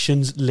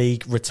Predictions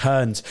League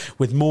returns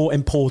with more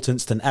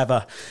importance than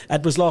ever.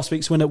 Ed was last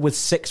week's winner with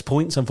 6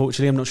 points,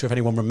 unfortunately. I'm not sure if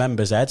anyone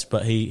remembers Ed,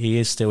 but he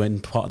is still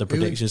in part of the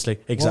Predictions League.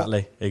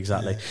 Exactly.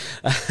 Yeah.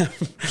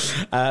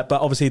 But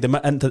obviously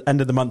the end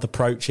of the month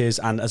approaches,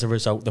 and as a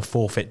result, the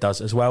forfeit does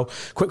as well.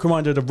 Quick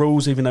reminder of the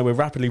rules, even though we're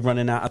rapidly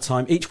running out of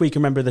time. Each week, a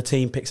member of the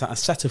team picks out a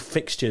set of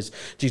fixtures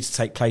due to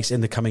take place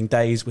in the coming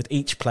days, with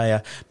each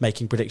player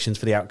making predictions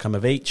for the outcome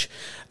of each.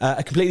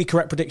 A completely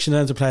correct prediction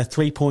earns a player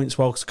 3 points,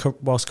 whilst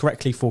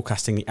correctly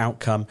forecasting the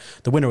outcome.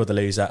 The winner or the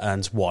loser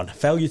earns 1.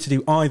 Failure to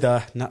do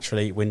either,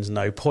 naturally, wins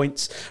no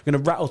points. I'm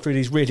going to rattle through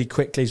these really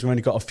quickly, as we've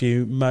only got a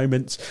few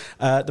moments.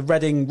 The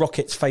Reading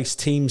Rockets face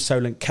Team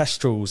Solent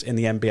Kestrels in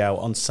the NBL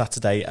on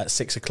Saturday at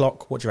 6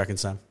 o'clock. What do you reckon,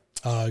 Sam?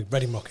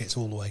 Reading Rockets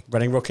all the way.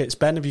 Reading Rockets.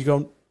 Ben, have you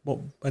gone?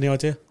 Any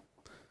idea?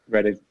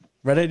 Reading.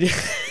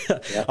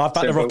 Yeah, I've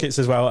backed the Rockets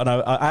as well, and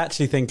I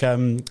actually think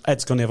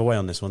Ed's gone the other way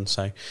on this one,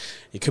 so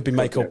it could be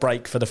make or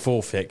break for the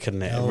forfeit,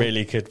 couldn't it? It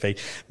really could be.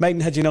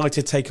 Maidenhead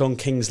United take on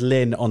Kings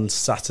Lynn on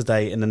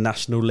Saturday in the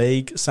National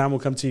League. Sam, we'll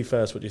come to you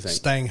first. What do you think?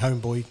 Staying home,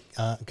 boy.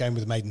 Going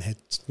with Maidenhead.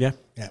 Yeah?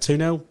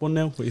 2-0, 1-0?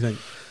 What do you think?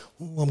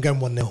 I'm going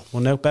 1-0.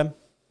 1-0, Ben?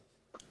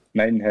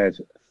 Maidenhead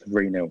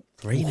 3-0.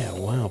 3-0,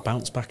 wow,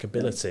 bounce back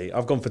ability.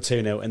 I've gone for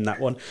 2-0 in that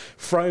one.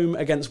 Frome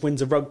against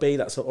Windsor Rugby,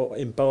 that's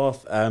in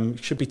Bath.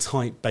 Should be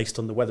tight based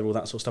on the weather, all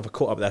that sort of stuff. I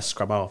caught up with their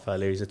scrum half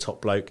earlier, he's a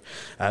top bloke,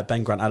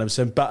 Ben Grant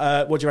Adamson.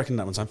 But what do you reckon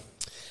that one, Sam?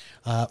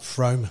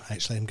 Frome,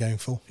 actually, I'm going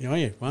for. Are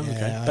you? Wow,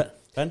 okay.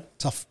 Ben?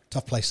 Tough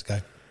place to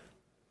go.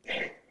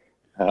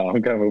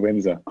 I'm going with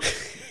Windsor. I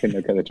think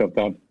they'll get the job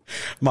done.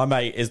 My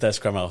mate is their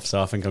scrum half,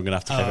 so I think I'm going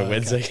to have to go with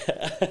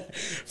Windsor.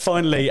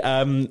 Finally,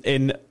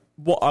 in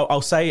what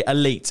I'll say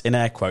elite in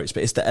air quotes,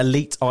 but it's the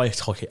Elite Ice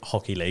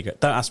Hockey League.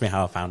 Don't ask me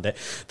how I found it.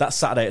 That's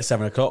Saturday at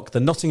 7 o'clock. The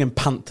Nottingham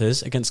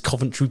Panthers against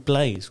Coventry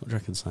Blaze. What do you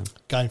reckon, Sam?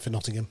 Going for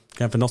Nottingham.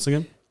 Going for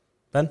Nottingham?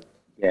 Ben?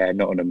 Yeah,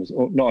 Nottingham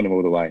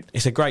all the way.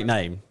 It's a great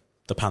name.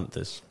 The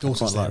Panthers.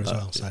 Daughter's there as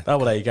well. So. Oh,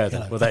 well, there you go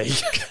then. Well, there you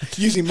go.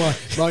 Using my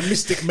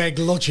Mystic Meg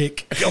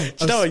logic.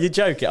 No, you're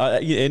joking.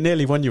 It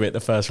nearly won you at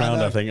the first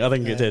round, I think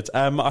it did.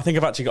 I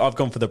think I've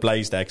gone for the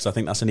Blaze there because I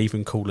think that's an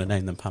even cooler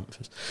name than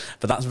Panthers.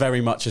 But that's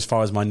very much as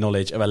far as my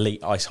knowledge of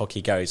elite ice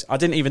hockey goes. I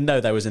didn't even know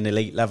there was an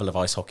elite level of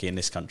ice hockey in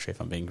this country, if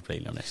I'm being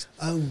completely honest.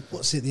 Oh,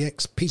 what's it? The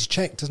ex-Peter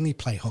Cech, doesn't he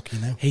play hockey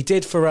now? He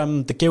did for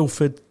the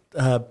Guildford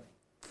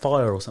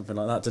fire or something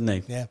like that,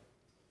 didn't he? Yeah.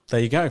 There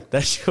you go.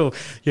 There's your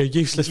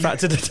useless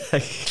fact of the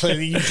day.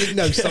 Clearly you did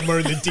know somewhere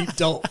in the deep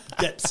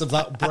depths of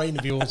that brain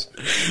of yours.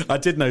 I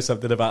did know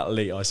something about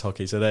elite ice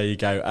hockey, so there you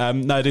go.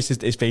 No,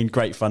 it's been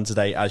great fun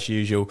today, as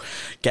usual.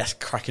 Get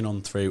cracking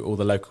on through all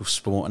the local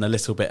sport and a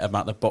little bit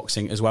about the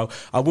boxing as well.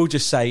 I will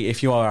just say,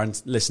 if you are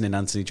listening,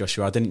 Anthony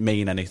Joshua, I didn't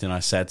mean anything I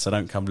said, so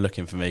don't come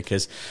looking for me,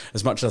 because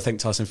as much as I think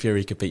Tyson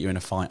Fury could beat you in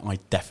a fight, I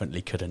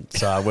definitely couldn't.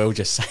 So I will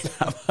just say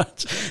that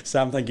much.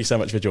 Sam, thank you so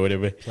much for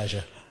joining me.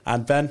 Pleasure.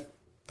 And Ben,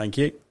 thank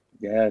you.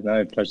 Yeah,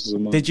 no, pleasure's all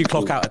mine. Did you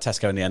clock out at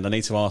Tesco in the end? I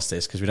need to ask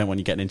this because we don't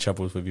want you getting in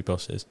trouble with your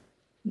bosses.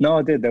 No,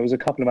 I did. There was a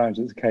couple of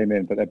managers that came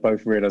in, but they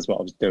both realised what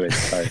I was doing,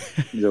 so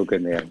it was all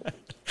good in the end.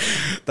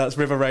 That's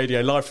River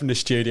Radio, live from the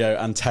studio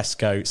and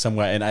Tesco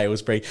somewhere in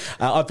Aylesbury.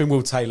 I've been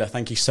Will Taylor.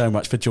 Thank you so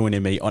much for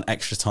joining me on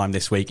Extra Time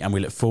this week, and we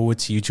look forward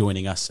to you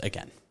joining us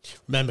again.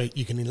 Remember,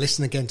 you can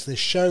listen again to this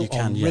show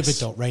on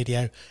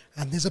River.radio,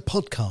 and there's a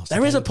podcast.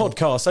 There is a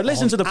podcast, so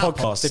listen to the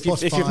podcast.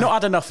 If you've not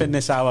had enough in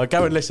this hour,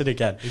 go and listen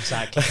again.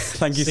 Exactly.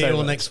 Thank you See so you much.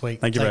 all next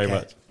week. Thank you very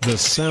much. The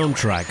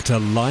soundtrack to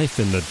life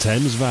in the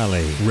Thames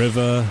Valley.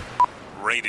 River